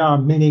there are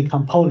many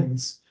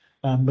components.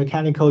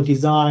 Mechanical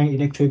design,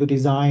 electrical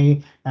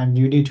design, and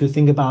you need to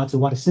think about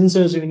what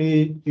sensors you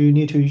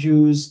need to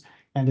use,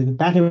 and the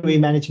battery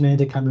management,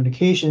 the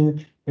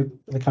communication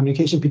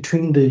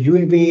between the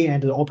UAV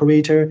and the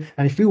operator.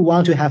 And if you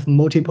want to have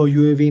multiple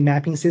UAV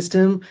mapping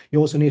system, you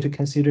also need to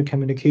consider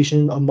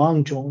communication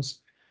among drones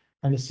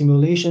and the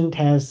simulation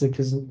tests,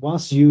 because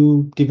once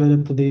you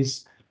develop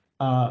this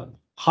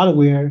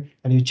hardware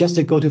and you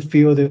just go to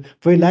field,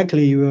 very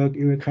likely you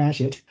will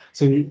crash it.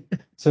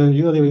 So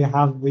usually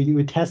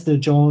we test the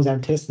drones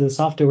and test the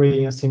software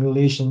in a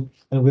simulation,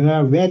 and when we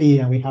are ready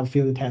and we have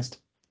field test.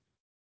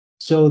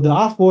 So the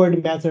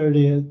offline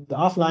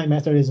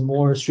method is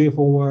more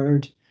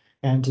straightforward,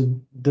 and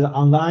the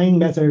online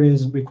method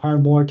is require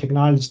more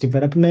technology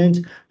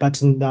development. But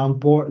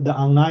the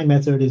online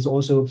method is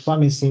also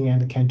promising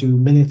and can do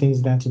many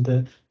things that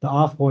the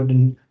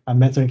offboard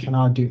method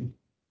cannot do.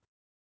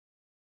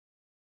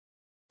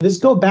 Let's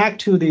go back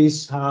to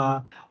this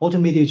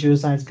automated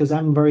geoscience, because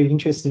I'm very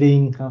interested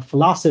in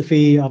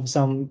philosophy of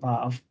some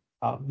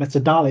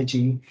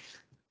methodology.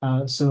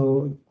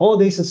 So all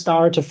this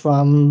starts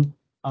from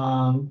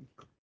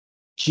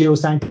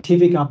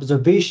geoscientific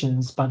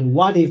observations, but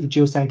what if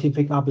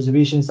geoscientific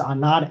observations are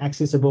not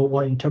accessible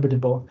or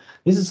interpretable?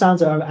 This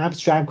sounds an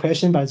abstract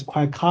question, but it's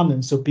quite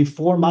common. So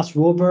before Mars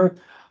rover,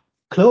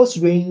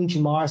 close-range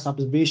Mars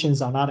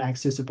observations are not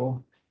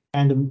accessible,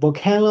 and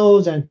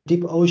volcanoes and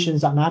deep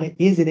oceans are not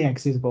easily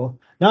accessible.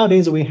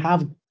 Nowadays, we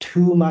have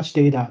too much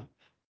data.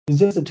 It's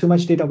just too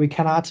much data. We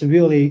cannot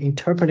really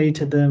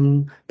interpret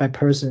them by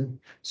person.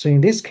 So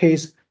in this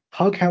case,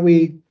 how can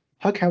we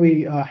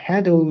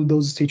handle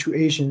those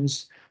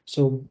situations?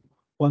 So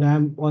what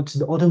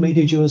the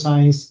automated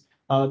geoscience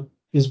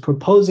is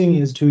proposing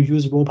is to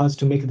use robots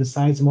to make the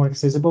science more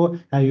accessible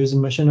and use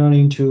machine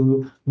learning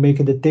to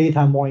make the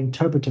data more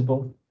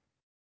interpretable.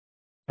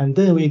 And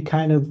then we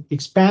kind of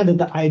expanded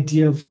the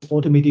idea of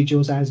automated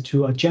geoscience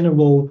to a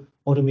general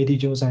automated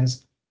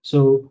geoscience.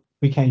 So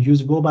we can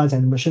use robots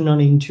and machine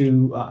learning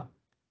to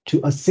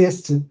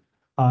assist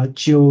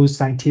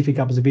geoscientific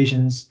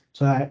observations.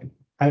 So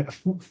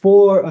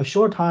for a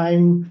short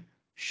term,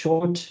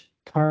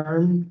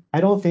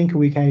 I don't think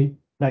we can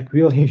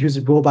really use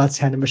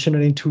robots and machine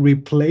learning to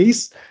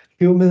replace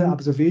human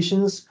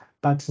observations,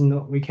 but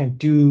we can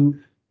do.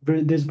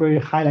 There's very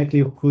high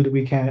likelihood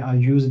we can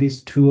use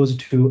these tools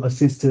to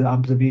assist the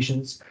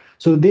observations.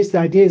 So this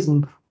idea is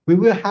we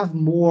will have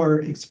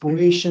more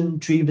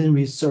exploration-driven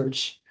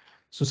research.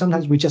 So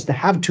sometimes we just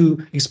have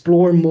to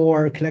explore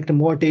more, collect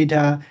more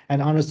data,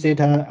 and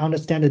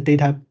understand the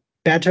data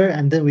better,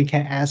 and then we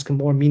can ask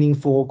more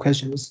meaningful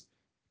questions.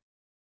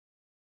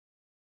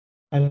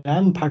 And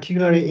I'm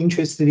particularly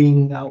interested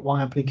in one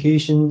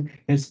application.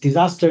 It's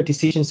disaster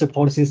decision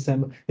support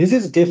system. This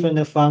is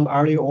different from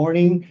early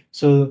warning.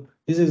 So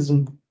this is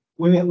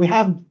we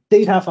have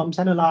data from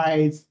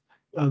satellites,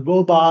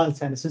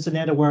 robots, and sensor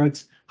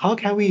networks. How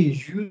can we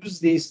use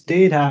this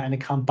data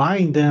and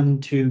combine them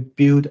to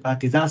build a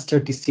disaster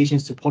decision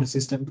support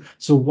system?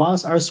 So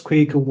once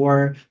earthquake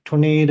or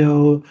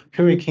tornado,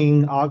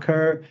 hurricane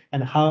occur,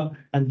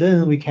 and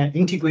then we can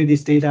integrate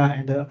this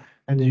data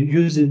and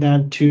use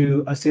that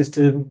to assist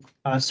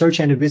search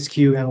and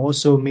rescue, and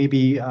also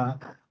maybe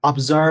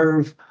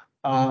observe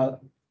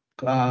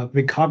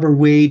recovery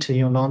rate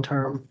long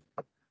term.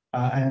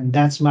 And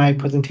that's my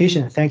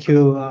presentation. Thank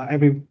you,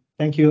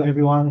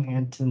 everyone,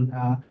 and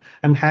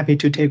I'm happy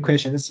to take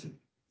questions.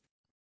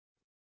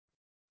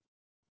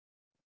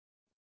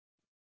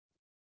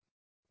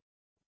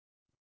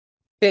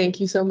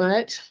 Thank you so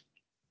much.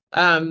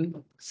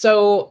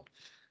 So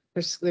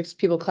There's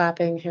people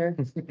clapping here.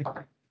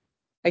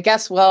 I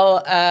guess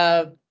while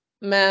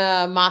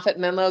Moffat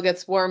Menlo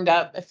gets warmed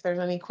up, if there's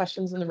any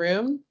questions in the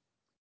room.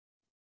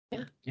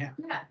 Yeah.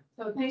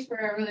 So thanks for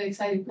a really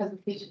exciting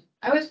presentation.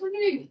 I was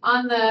wondering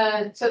on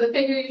the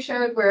figure you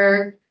showed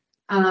where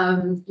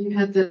you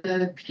had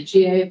the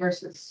PGA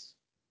versus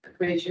the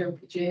ratio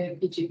PGA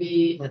to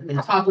PGB and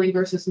the toppling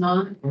versus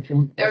not.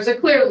 There was a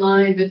clear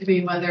line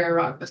between whether a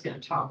rock was going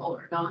to topple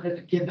or not at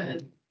a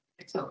given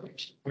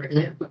acceleration, for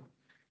example.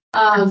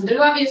 There's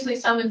obviously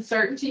some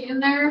uncertainty in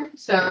there,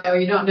 so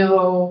you don't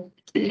know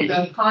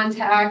the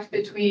contact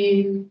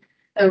between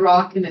the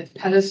rock and its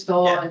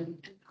pedestal and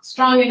how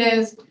strong it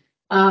is.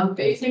 But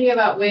you're thinking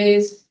about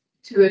ways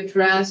to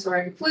address or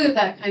include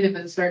that kind of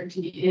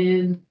uncertainty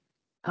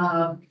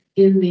in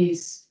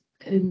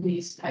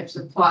these types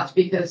of plots,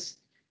 because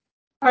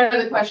part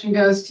of the question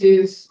goes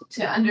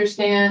to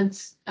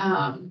understand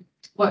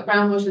what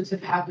ground motions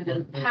have happened in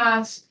the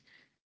past.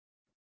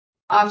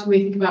 Often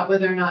we think about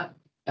whether or not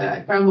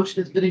ground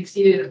motion has been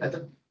exceeded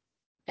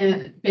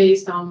and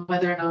based on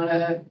whether or not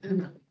a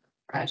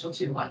fragile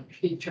geologic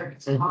feature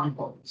is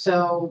possible.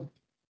 So,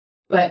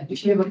 but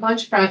if you have a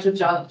bunch of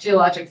fragile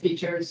geologic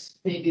features,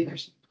 maybe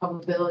there's a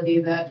probability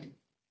that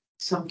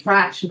some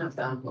fraction of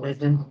them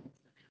will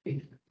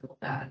be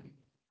that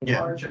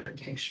larger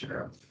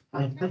picture of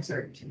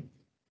uncertainty.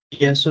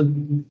 Yeah, so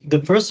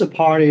the first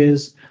part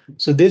is,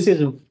 so this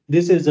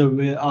is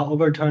a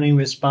overturning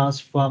response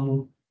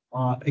from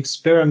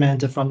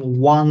experiment from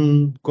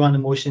one ground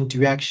motion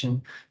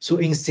direction. So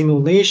in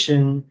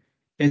simulation,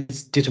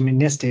 it's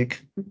deterministic,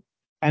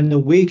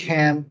 and we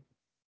can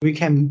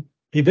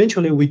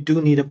eventually we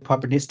do need a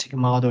probabilistic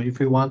model if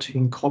we want to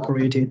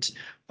incorporate it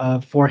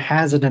for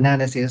hazard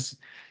analysis.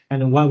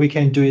 And what we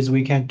can do is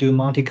we can do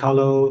Monte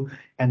Carlo,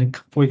 and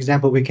for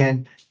example, we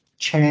can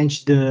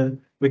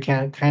we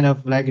can kind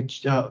of like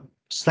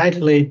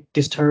slightly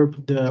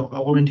disturb the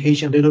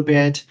orientation a little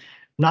bit,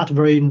 not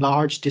very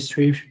large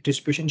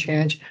distribution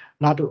change,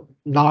 not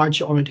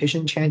large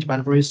orientation change,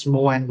 but very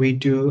small. And we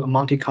do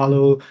Monte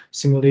Carlo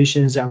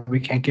simulations, and we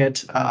can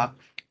get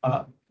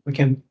we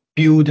can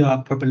build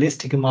a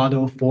probabilistic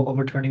model for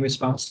overturning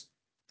response.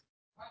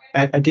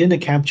 I didn't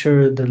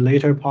capture the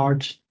later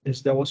part.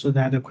 Is there also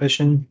that a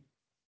question?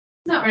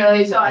 Not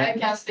really. So I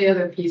guess the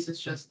other piece is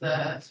just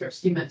the sort of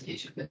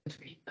schematation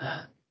between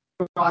the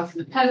rock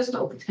and the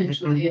pedestal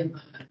potentially, and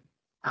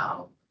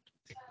how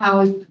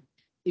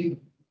you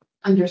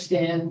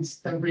understand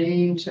the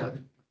range of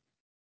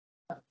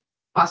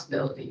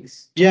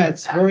possibilities. Yeah,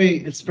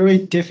 it's very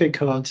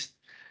difficult.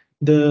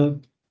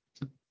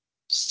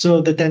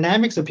 So the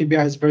dynamics of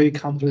PBR is very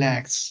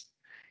complex.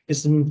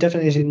 It's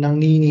definitely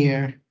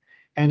nonlinear,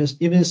 and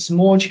even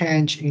small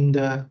change in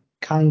the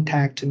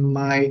contact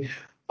might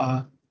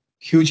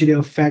hugely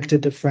affect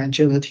the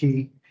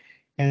fragility.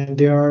 And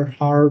there are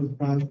hard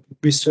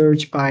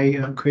research by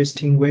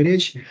Christine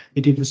Wittich.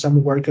 He did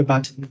some work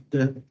about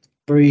the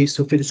very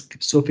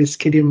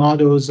sophisticated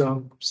models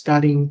of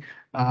studying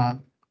how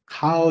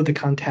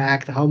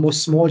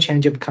most small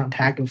change of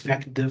contact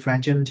affect the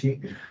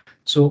fragility.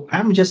 So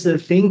I'm just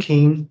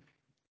thinking,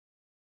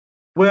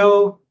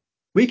 well,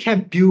 we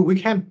can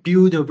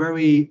build a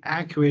very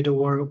accurate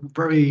or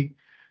very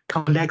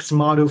complex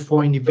model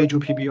for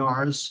individual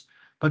PBRs.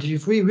 But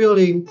if we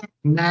really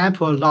map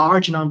a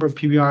large number of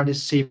PBR,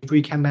 let's say if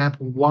we can map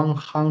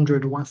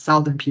 100,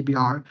 1,000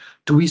 PBR,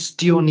 do we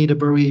still need a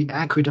very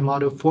accurate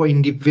model for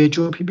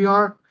individual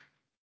PBR?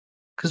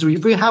 Because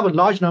if we have a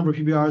large number of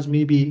PBRs,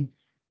 maybe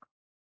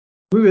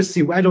we will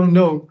see. I don't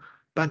know,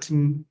 but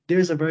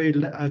there's a very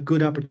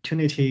good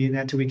opportunity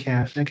that we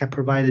can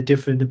provide a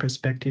different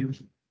perspective.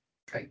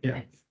 Right.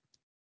 Yeah.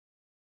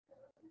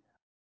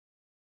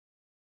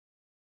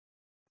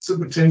 So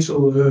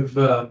potential of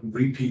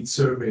repeat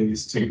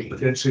surveys to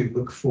potentially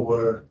look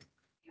for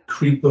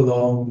creep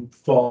along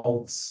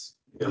faults,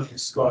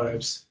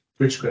 scarps,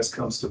 Ridgecrest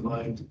comes to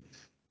mind.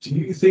 Do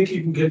you think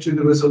you can get to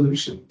the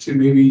resolution to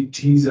maybe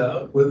tease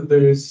out whether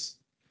there's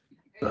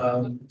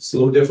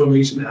slow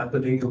deformation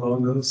happening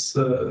along those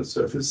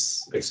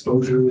surface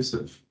exposures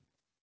of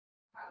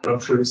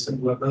ruptures and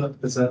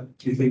whatnot?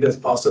 Do you think that's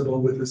possible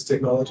with this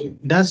technology?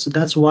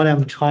 That's what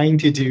I'm trying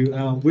to do.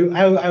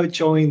 I will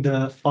join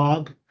the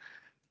FOB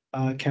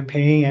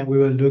campaign, and we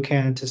will look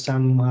at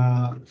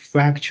some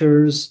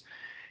fractures,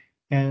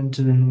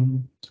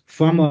 and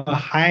from a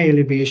high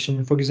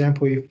elevation, for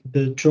example,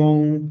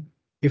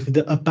 if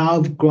the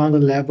above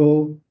ground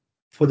level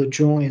for the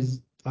drone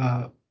is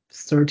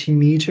 30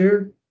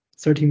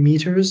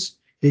 meters,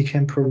 it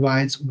can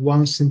provide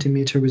 1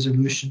 centimeter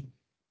resolution,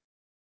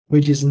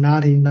 which is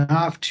not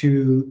enough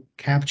to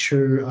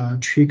capture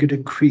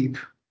triggered creep.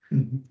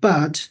 Mm-hmm.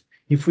 But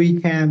if we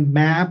can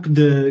map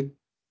the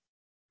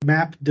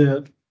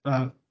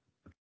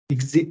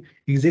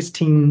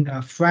existing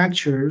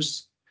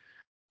fractures,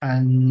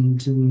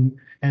 and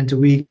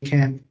we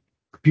can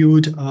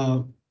build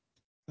a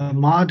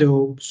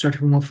model, sort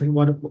of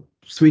what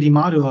 3D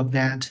model of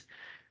that,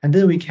 and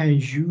then we can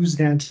use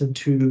that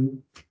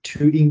to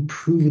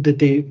improve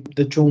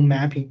the drone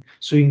mapping.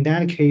 So in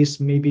that case,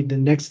 maybe the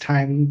next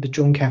time the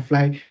drone can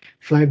fly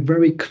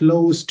very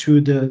close to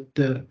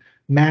the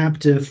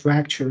mapped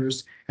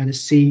fractures and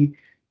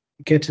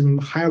get a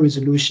high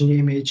resolution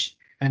image,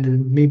 and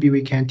then maybe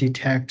we can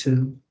detect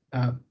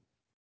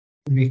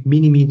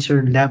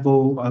millimeter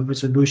level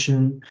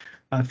resolution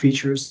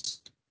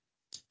features.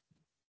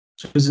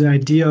 So it's the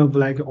idea of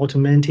like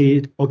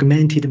augmented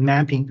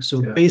mapping.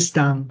 So Yeah. based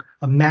on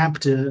a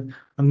mapped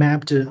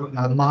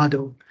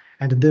model,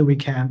 and then we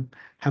can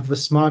have a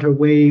smarter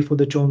way for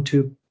the drone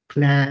to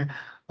plan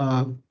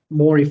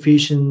more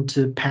efficient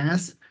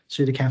path,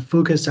 so it can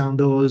focus on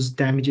those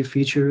damaged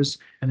features,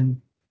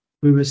 and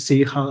we will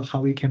see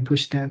how we can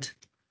push that.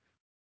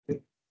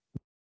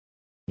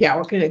 Yeah,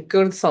 we're gonna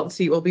go to the Salton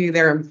Sea. We'll be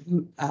there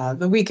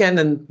the weekend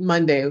and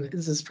Monday.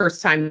 This is his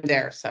first time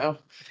there, so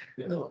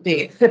it'll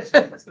be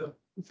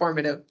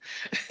informative.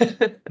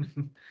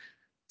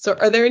 So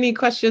are there any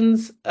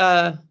questions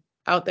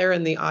out there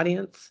in the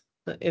audience,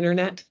 the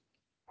internet?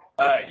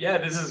 Yeah,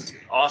 this is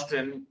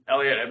Austin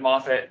Elliott at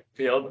Moffett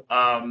Field.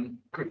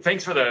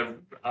 Thanks for the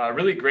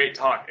really great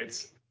talk.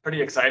 It's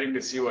pretty exciting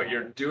to see what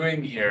you're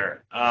doing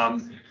here.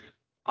 I'm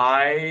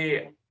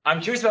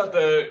curious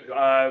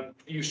about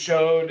you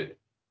showed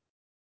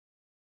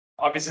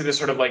obviously this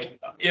sort of like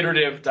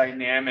iterative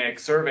dynamic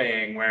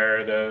surveying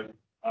where the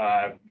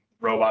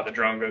the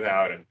drone goes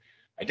out and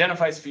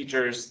identifies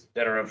features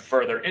that are of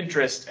further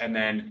interest and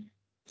then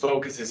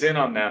focuses in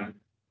on them.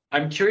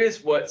 I'm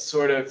curious what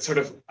sort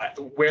of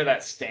where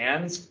that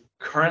stands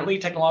currently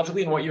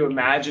technologically and what you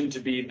imagine to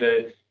be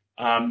the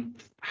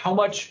how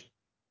much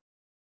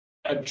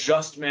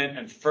adjustment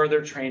and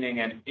further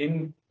training and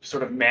in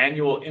sort of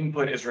manual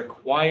input is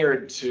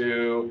required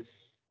to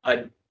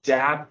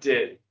adapt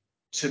it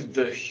to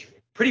the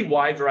pretty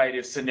wide variety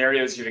of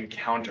scenarios you'd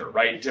encounter,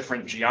 right?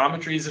 Different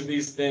geometries of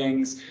these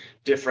things,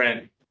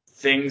 different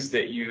things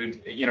that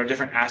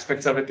different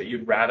aspects of it that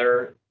you'd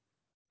rather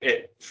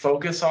it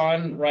focus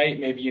on, right?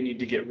 Maybe you need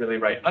to get really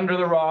right under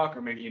the rock,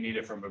 or maybe you need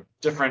it from a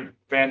different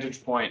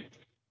vantage point.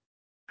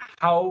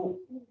 I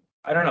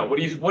don't know,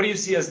 what do you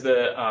see as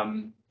the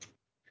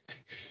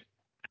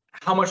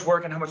how much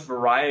work and how much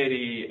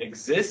variety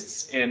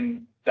exists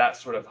in that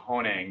sort of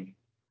honing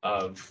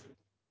of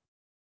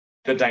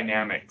the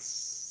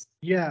dynamics?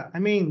 Yeah, I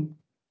mean,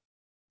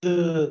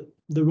 the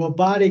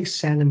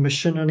robotics and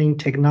machine learning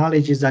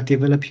technologies are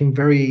developing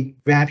very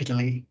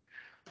rapidly.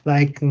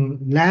 Like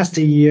last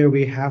year,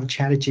 we have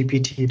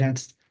ChatGPT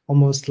that's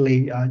almost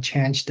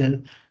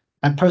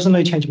I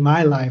personally changed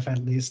my life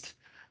at least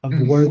of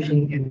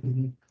working.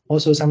 And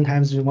also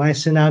sometimes when I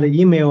send out an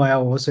email, I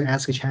also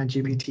ask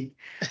ChatGPT.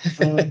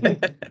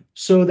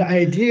 So the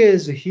idea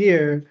is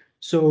here.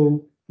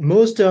 So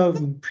most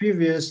of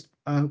previous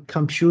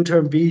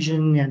computer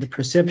vision and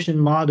perception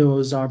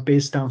models are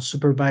based on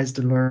supervised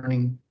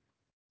learning,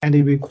 and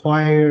they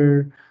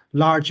require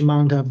large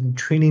amount of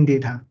training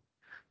data.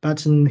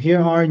 But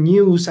here are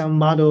some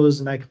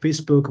models like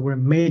Facebook or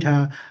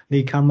Meta.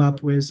 They come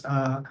up with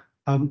a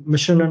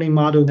machine learning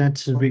model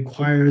that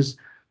requires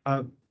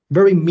a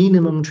very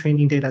minimum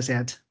training data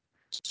set.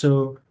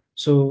 And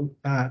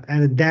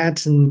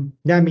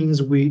that means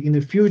in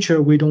the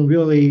future we don't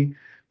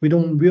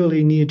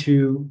really need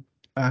to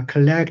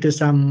collect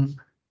some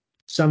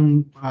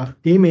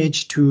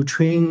image to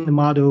train the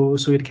model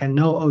so it can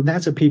know, oh,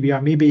 that's a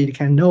PBR. Maybe it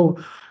can know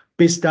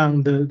based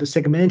on the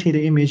segmented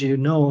image,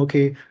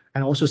 okay,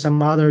 and also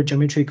some other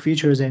geometric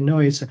features, and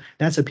know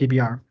that's a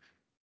PBR.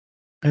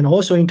 And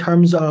also in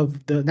terms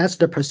of that's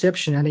the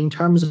perception, and in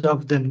terms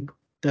of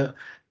the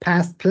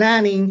path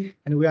planning,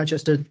 and we are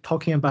just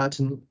talking about.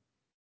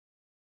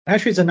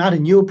 Actually, it's not a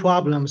new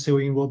problem. So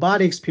in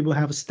robotics, people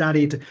have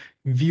studied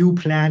view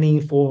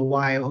planning for a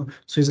while.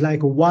 So it's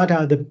like, what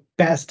are the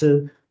best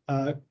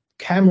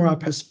camera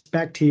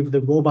perspective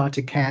the robot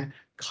can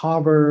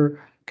cover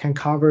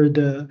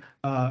the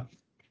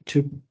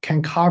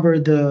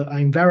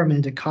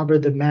environment, cover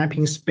the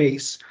mapping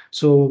space.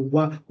 So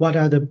what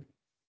are the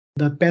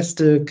best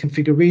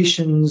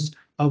configurations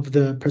of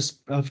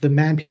the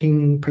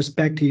mapping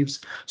perspectives?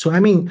 So I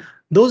mean,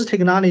 those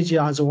technologies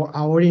are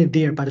already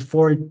there, but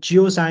for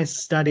geoscience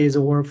studies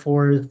or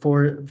for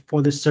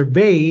the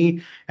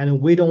survey, and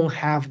we don't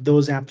have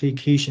those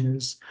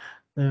applications.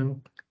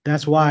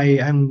 That's why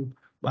I'm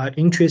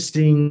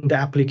interested in the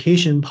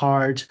application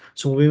part.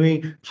 So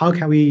how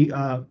can we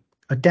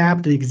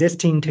adapt the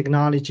existing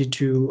technology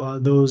to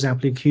those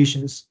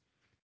applications?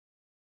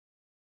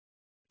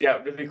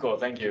 Yeah, really cool.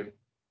 Thank you.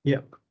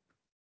 Yeah.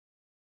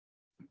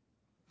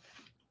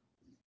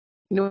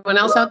 Anyone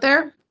else out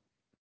there?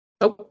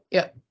 Oh,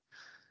 yeah.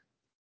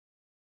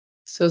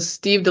 So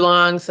Steve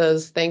DeLong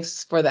says,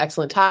 thanks for the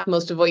excellent talk.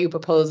 Most of what you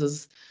propose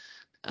is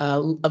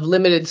of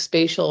limited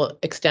spatial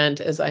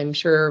extent, as I'm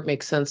sure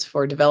makes sense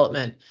for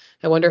development.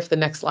 I wonder if the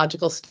next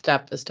logical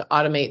step is to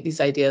automate these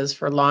ideas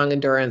for long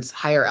endurance,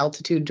 higher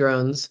altitude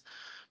drones.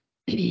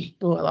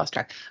 Oh, I lost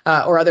track.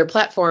 Or other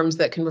platforms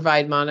that can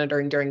provide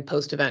monitoring during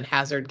post-event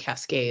hazard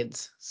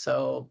cascades.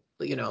 So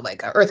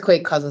like an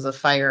earthquake causes a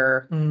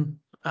fire.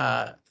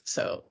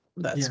 So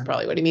that's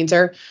probably what he means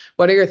there.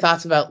 What are your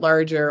thoughts about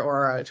larger,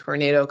 or a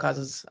tornado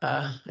causes,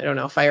 I don't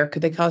know, fire?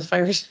 Could they cause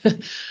fires?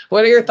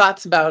 What are your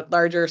thoughts about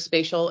larger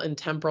spatial and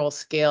temporal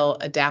scale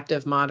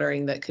adaptive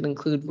modeling that could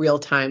include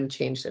real-time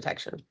change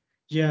detection?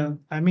 Yeah,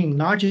 I mean,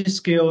 larger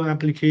scale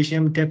application,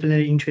 I'm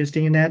definitely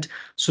interested in that.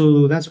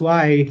 So that's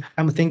why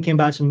I'm thinking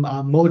about some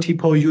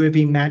multiple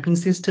UAV mapping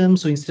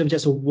systems. So instead of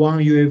just one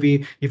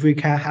UAV, if we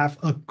can have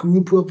a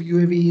group of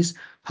UAVs,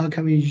 how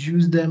can we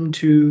use them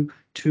to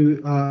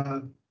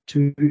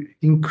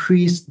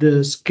increase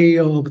the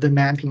scale of the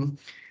mapping?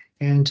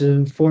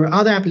 And for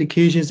other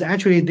applications,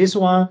 actually this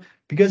one,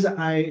 because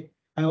I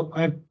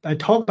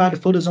talk about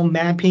photozone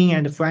mapping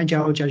and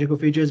fragile geological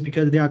features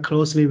because they are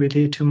closely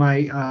related to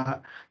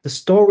the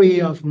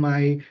story of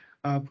my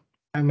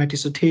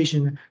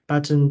dissertation.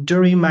 But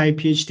during my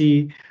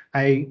PhD,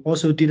 I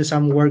also did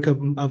some work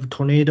of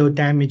tornado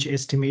damage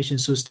estimation.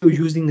 So still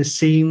using the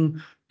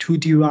same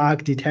 2D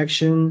rock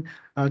detection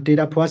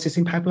data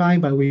processing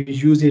pipeline, but we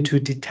use it to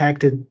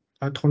detect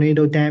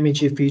tornado damage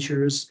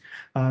features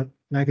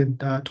like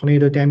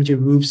tornado damage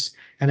roofs.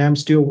 And I'm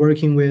still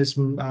working with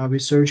some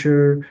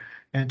researcher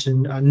at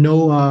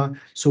NOAA.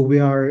 So we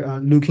are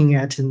looking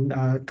at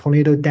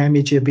tornado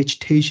damage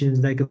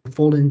vegetation like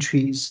fallen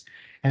trees.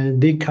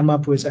 And they come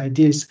up with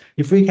ideas.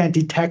 If we can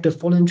detect the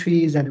fallen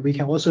trees, and we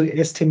can also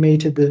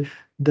estimate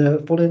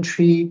the fallen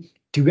tree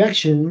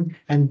direction,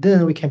 and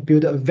then we can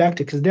build a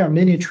vector because there are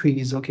many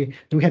trees. Okay,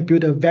 then we can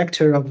build a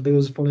vector of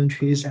those fallen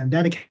trees, and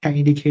that can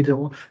indicate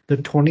the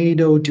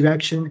tornado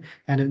direction,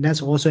 and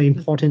that's also an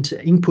important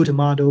input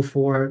model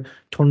for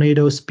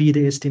tornado speed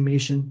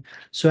estimation.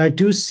 So I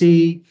do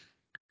see,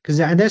 because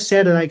as I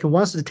said, like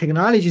once the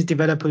technology is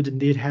developed,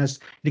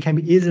 it can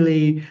be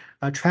easily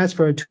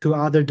transferred to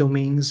other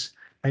domains.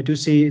 I do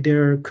see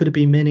there could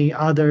be many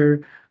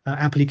other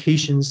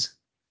applications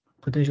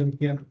potentially.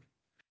 Yeah.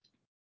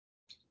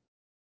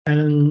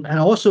 And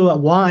also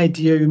one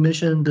idea you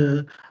mentioned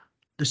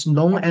this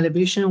long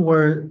elevation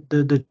or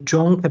the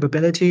drone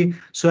capability.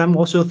 So I'm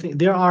also most of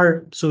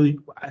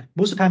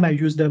the time I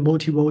use the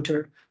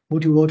multi-rotor,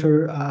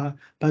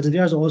 but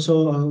there's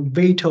also a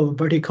VTOL,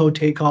 vertical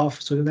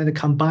takeoff. So that it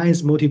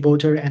combines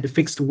multi-rotor and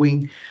fixed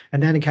wing,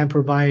 and then it can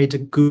provide a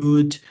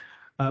good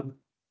and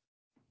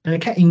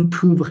it can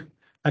improve,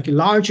 like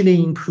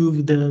largely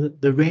improve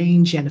the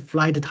range and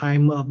flight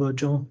time of a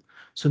drone.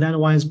 So that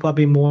one is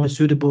probably more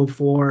suitable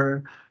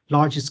for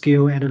large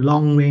scale and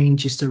long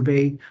range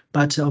survey.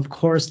 But of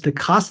course, the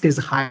cost is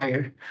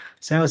higher.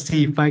 So I'll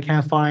see if I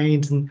can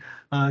find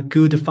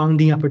good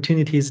funding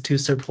opportunities to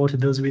support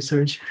those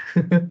research.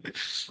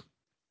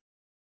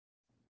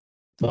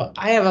 Well,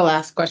 I have a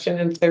last question,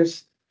 if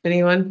there's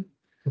anyone,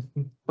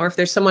 or if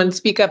there's someone,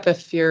 speak up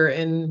if you're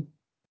in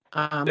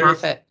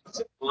Moffett.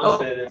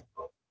 Moffett,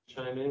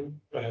 chime in.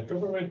 Go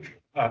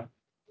ahead.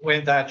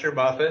 Wayne Thatcher,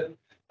 Moffett.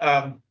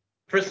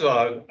 First of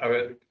all,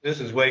 this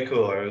is way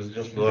cool. I was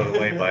just blown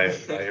away by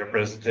your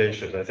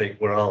presentation. I think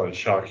we're all in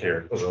shock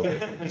here.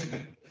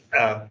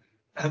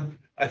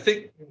 I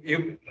think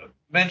you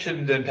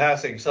mentioned in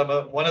passing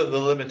one of the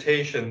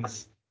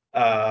limitations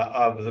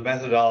of the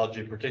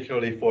methodology,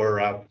 particularly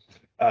for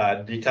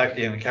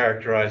detecting and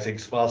characterizing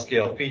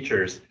small-scale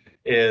features,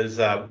 is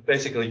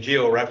basically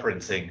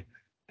georeferencing.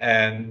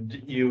 And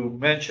you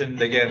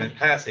mentioned again in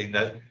passing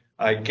that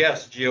I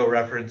guess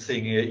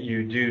georeferencing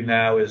you do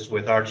now is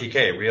with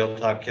RTK,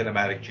 real-time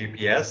kinematic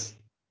GPS.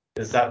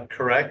 Is that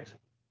correct?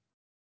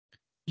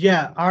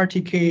 Yeah,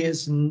 RTK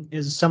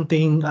is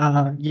something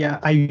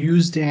I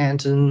used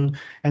and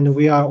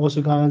we are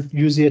also gonna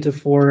use it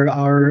for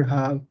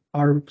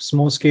our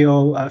small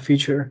scale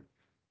feature.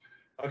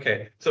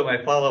 Okay, so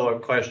my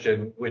follow-up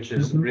question, which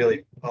is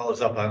really follows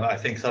up on I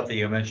think something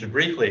you mentioned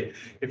briefly,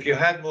 if you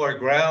had more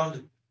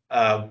ground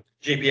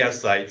GPS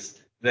sites,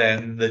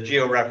 then the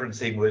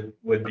georeferencing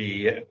would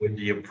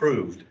be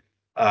improved.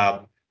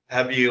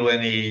 Have you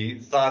any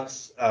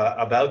thoughts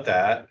about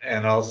that?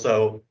 And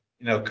also,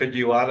 could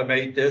you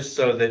automate this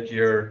so that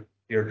your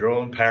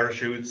drone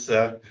parachutes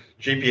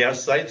GPS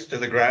sites to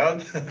the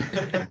ground?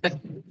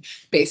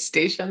 Base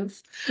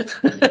stations.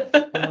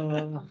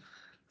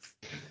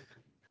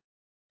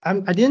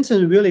 I didn't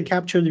really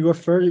capture your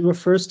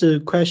first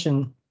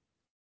question.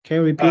 Can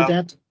you repeat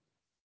that?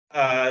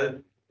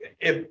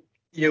 If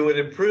you would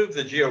improve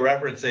the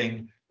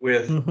georeferencing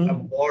with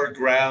more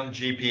ground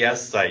GPS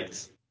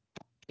sites.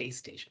 Base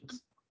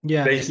stations.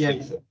 Yeah. Base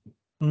stations.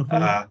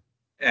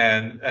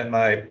 And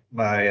my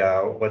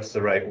what's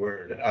the right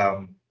word?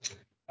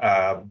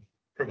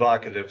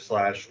 Provocative /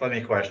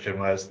 funny question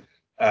was,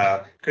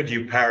 could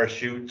you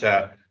parachute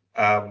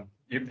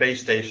your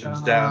base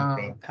stations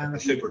down from the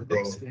super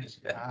drone?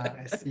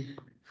 I see.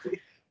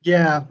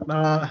 Yeah,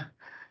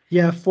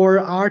 for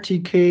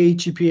RTK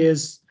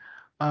GPS,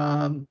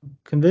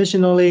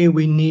 conventionally,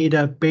 we need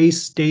a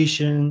base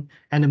station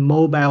and a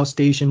mobile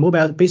station.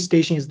 Mobile base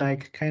station is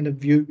like kind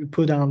of you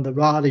put on the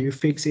rod, you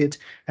fix it,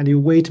 and you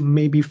wait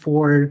maybe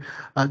for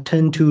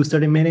 10 to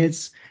 30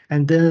 minutes,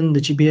 and then the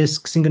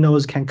GPS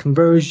signals can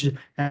converge,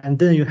 and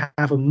then you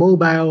have a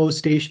mobile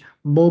station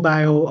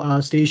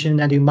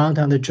that you mount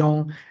on the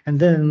drone, and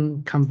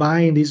then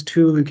combine these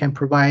two, you can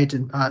provide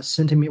 1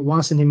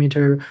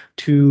 centimeter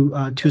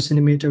to 2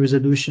 centimeter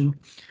resolution,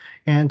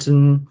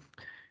 and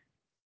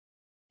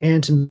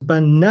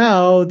but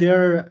now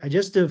I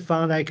just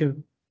found like a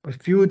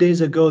few days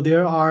ago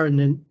there are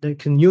the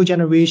new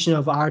generation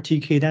of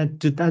RTK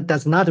that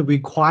does not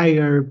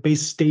require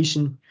base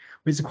station,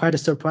 which is quite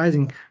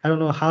surprising. I don't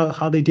know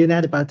how they did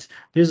that, but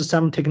there's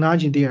some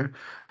technology there.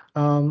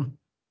 Um,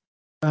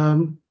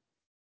 um,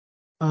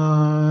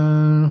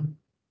 uh,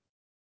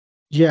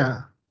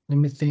 yeah, let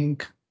me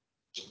think.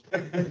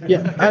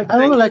 Yeah, I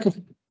don't know, like a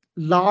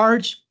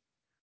large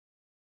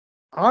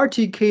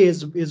RTK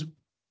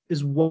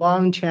is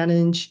one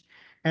challenge,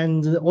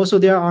 and also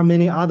there are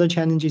many other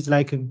challenges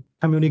like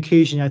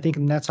communication. I think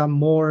that's a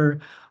more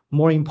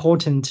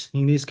important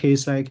in this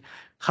case. Like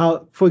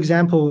how, for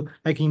example,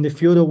 like in the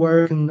field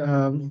work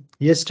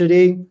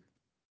yesterday,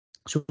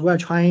 so we're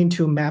trying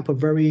to map a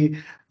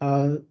very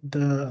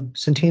the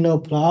Sentinel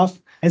bluff.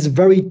 It's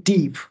very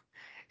deep,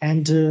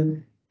 and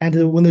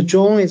when the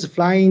drone is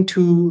flying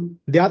to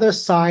the other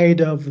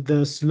side of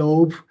the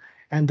slope,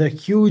 and the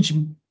huge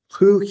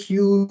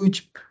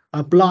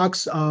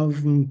blocks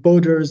of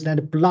boulders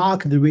that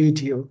block the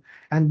radio,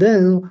 and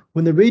then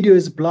when the radio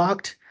is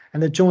blocked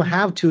and the drone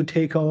have to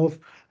take off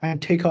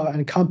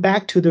and come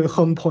back to the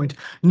home point.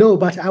 No,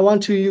 but I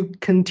want to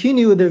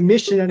continue the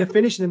mission and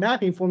finish the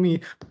mapping for me.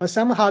 But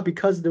somehow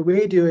because the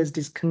radio is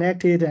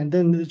disconnected, and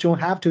then the drone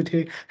have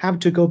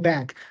to go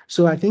back.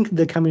 So I think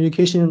the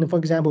communication, for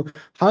example,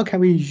 how can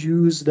we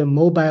use the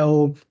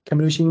mobile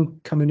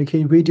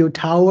communication radio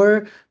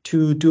tower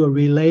to do a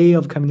relay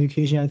of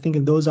communication? I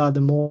think those are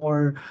the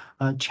more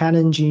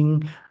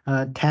challenging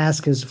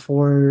tasks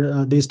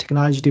for this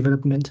technology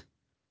development.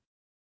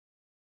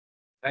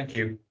 Thank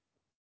you.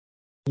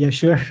 Yeah,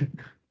 sure.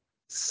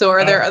 So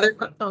are there other?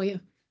 Oh yeah.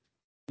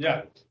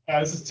 Yeah,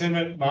 this is Tim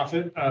at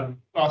Moffitt.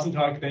 Awesome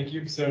talk, thank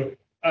you. So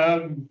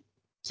Austin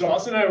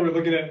and I were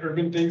looking at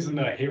urban things in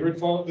the Hayward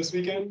Fault this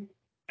weekend,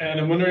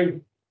 and I'm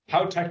wondering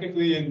how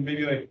technically and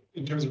maybe like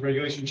in terms of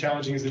regulation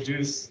challenging is to do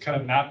this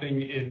kind of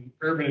mapping in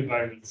urban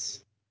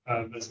environments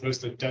as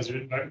opposed to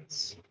desert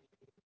environments.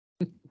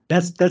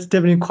 That's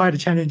definitely quite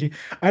challenging.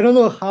 I don't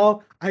know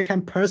how I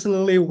can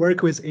personally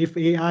work with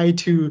FAI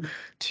to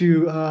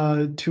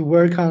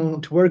work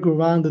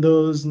around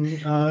those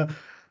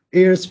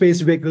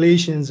airspace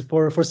regulations.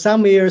 For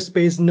some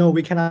airspace, no,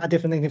 we cannot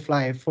definitely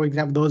fly. For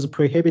example, those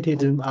prohibited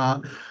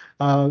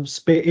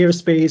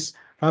airspace.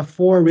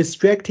 For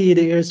restricted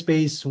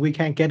airspace, we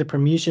can get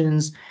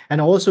permissions. And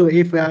also,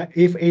 if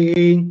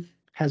FAA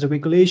has a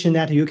regulation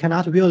that you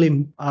cannot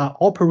really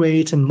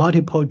operate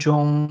multiple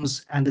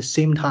drones at the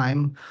same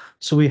time,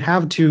 so we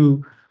have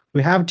to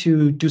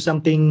do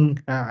something.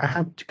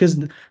 Because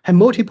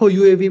multiple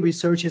UAV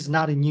research is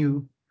not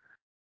new.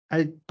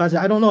 But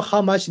I don't know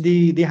how much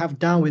they have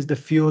done with the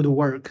field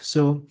work.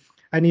 So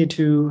I need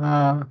to.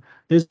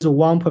 There's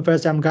one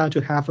professor I'm going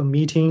to have a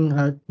meeting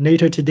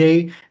later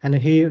today, and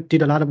he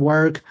did a lot of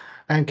work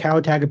and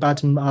Caltech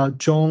about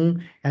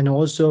drone, and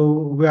also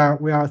we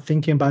are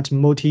thinking about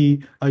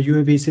multi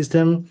UAV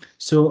system.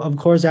 So of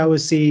course I will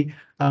see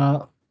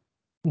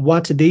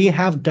what they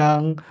have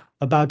done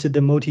about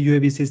the multi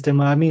UAV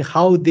system. I mean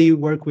how they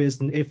work with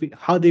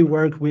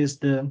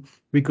the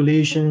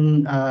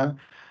regulation.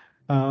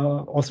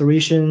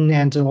 Authorization,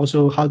 and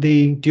also how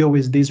they deal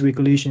with these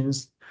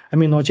regulations. I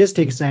mean,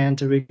 logistics and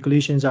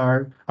regulations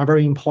are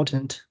very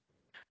important.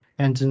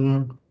 And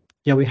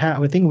yeah,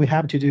 I think we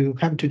have to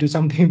do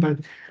something, but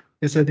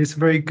it's a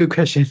very good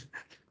question.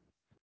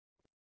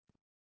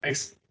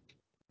 Thanks.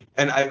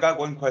 And I've got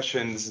one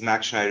question. This is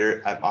Max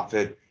Schneider at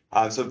Moffitt.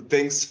 So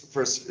thanks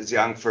for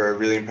Zhiang for a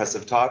really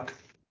impressive talk.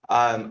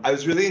 I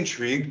was really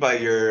intrigued by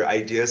your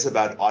ideas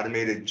about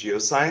automated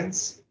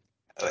geoscience.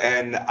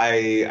 And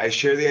I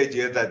share the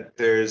idea that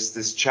there's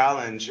this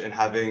challenge in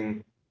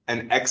having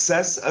an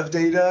excess of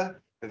data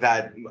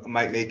that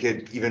might make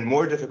it even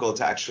more difficult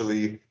to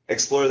actually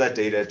explore that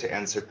data to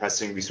answer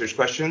pressing research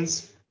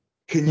questions.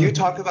 Can you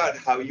talk about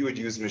how you would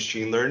use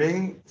machine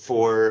learning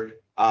for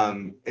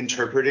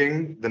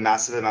interpreting the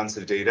massive amounts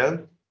of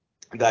data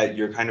that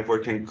your kind of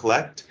work can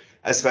collect,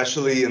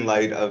 especially in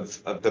light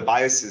of the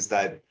biases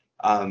that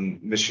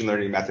machine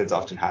learning methods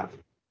often have?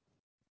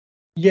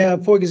 Yeah,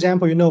 for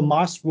example,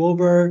 Mars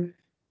rover,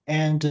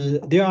 and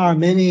there are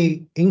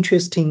many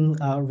interesting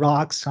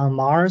rocks on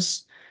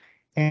Mars,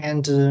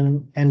 and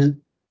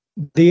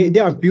they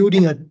are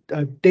building a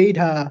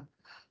data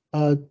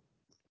a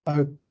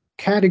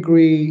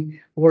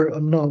category, or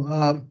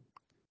no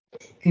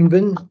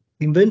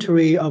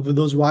inventory of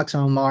those rocks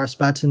on Mars.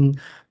 But when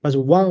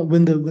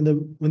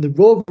the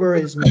rover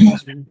is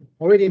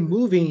already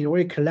moving, it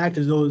already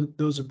collected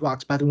those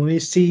rocks. But when we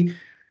see,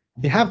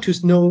 you have to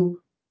know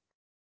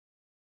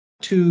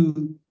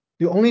to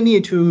you only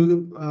need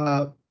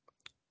to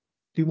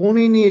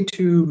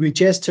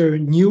register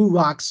new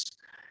rocks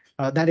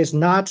that is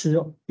not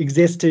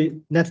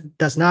existed that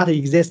does not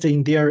exist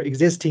in their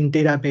existing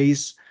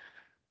database.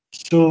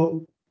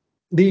 So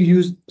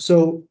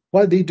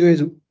what they do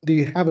is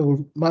they have a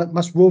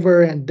Mars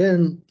rover, and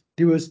then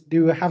they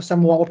will have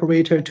some more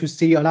operator to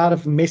see a lot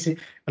of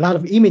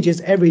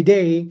images every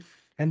day,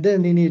 and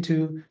then they need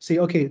to say,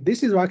 okay,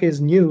 this is rock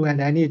is new,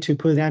 and I need to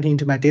put that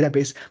into my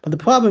database. But the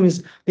problem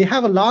is they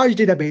have a large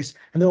database,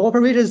 and the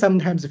operators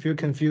sometimes feel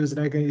confused,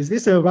 like, is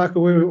this a rock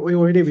we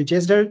already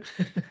registered?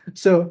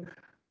 So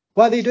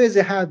what they do is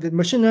they have the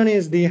machine learning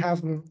is they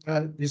have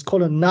it's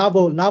called a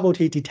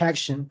novelty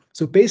detection.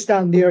 So based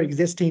on their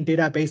existing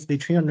database, they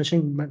train a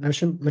machine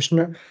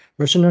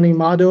learning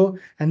model,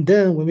 and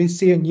then when we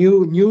see a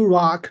new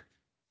rock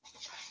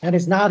that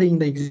is not in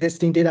the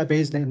existing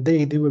database, then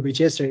they will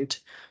register it.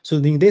 So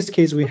in this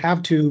case, we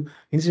have to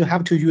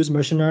use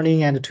machine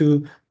learning and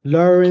to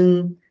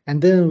learn,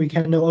 and then we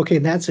can know, okay,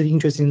 that's an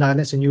interesting,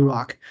 that's a new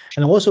rock.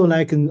 And also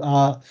like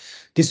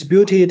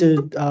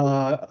distributed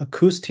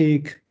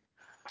acoustic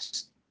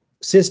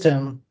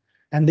system,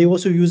 and they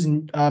also use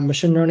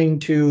machine learning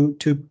to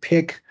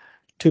pick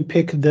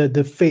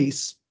the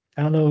face.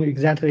 I don't know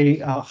exactly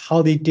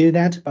how they did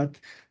that, but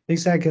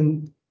it's like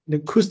the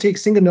acoustic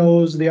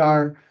signals.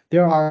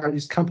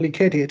 Is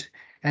complicated,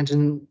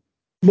 and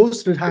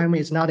most of the time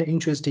it's not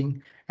interesting.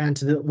 And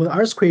when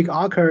earthquake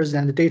occurs,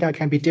 and the data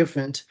can be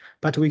different,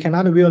 but we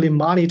cannot really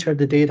monitor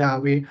the data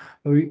we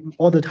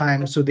all the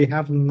time. So they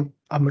have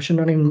a machine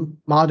learning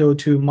model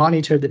to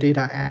monitor the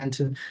data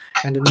and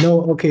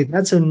know, okay,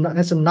 that's a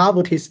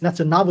novelty, that's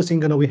a novel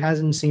signal we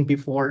hasn't seen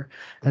before,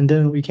 and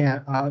then we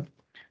can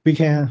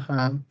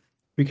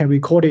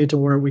record it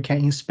or we can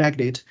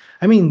inspect it.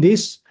 I mean,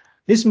 this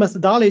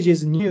methodology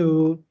is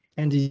new,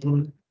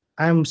 and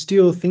I'm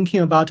still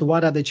thinking about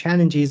what are the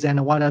challenges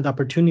and what are the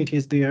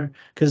opportunities there,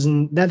 because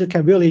that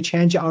can really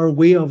change our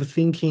way of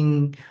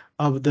thinking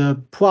of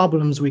the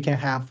problems we can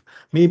have.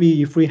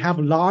 Maybe if we have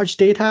large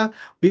data,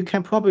 we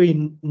can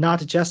probably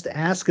not just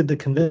ask the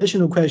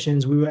conventional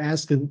questions. We will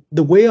ask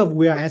the way of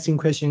we are asking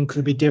questions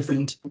could be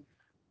different.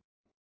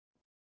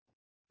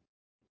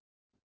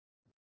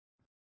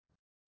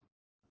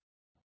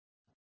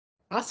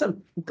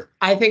 Awesome.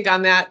 I think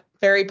on that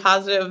very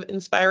positive,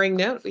 inspiring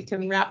note, we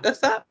can wrap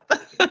this up.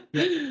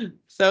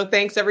 So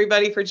thanks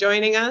everybody for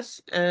joining us,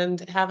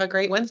 and have a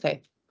great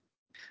Wednesday.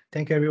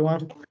 Thank you,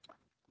 everyone.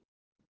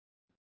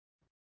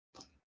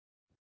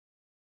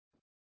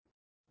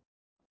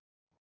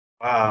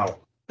 Wow.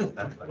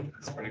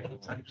 That's pretty cool.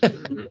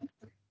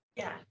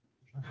 Yeah.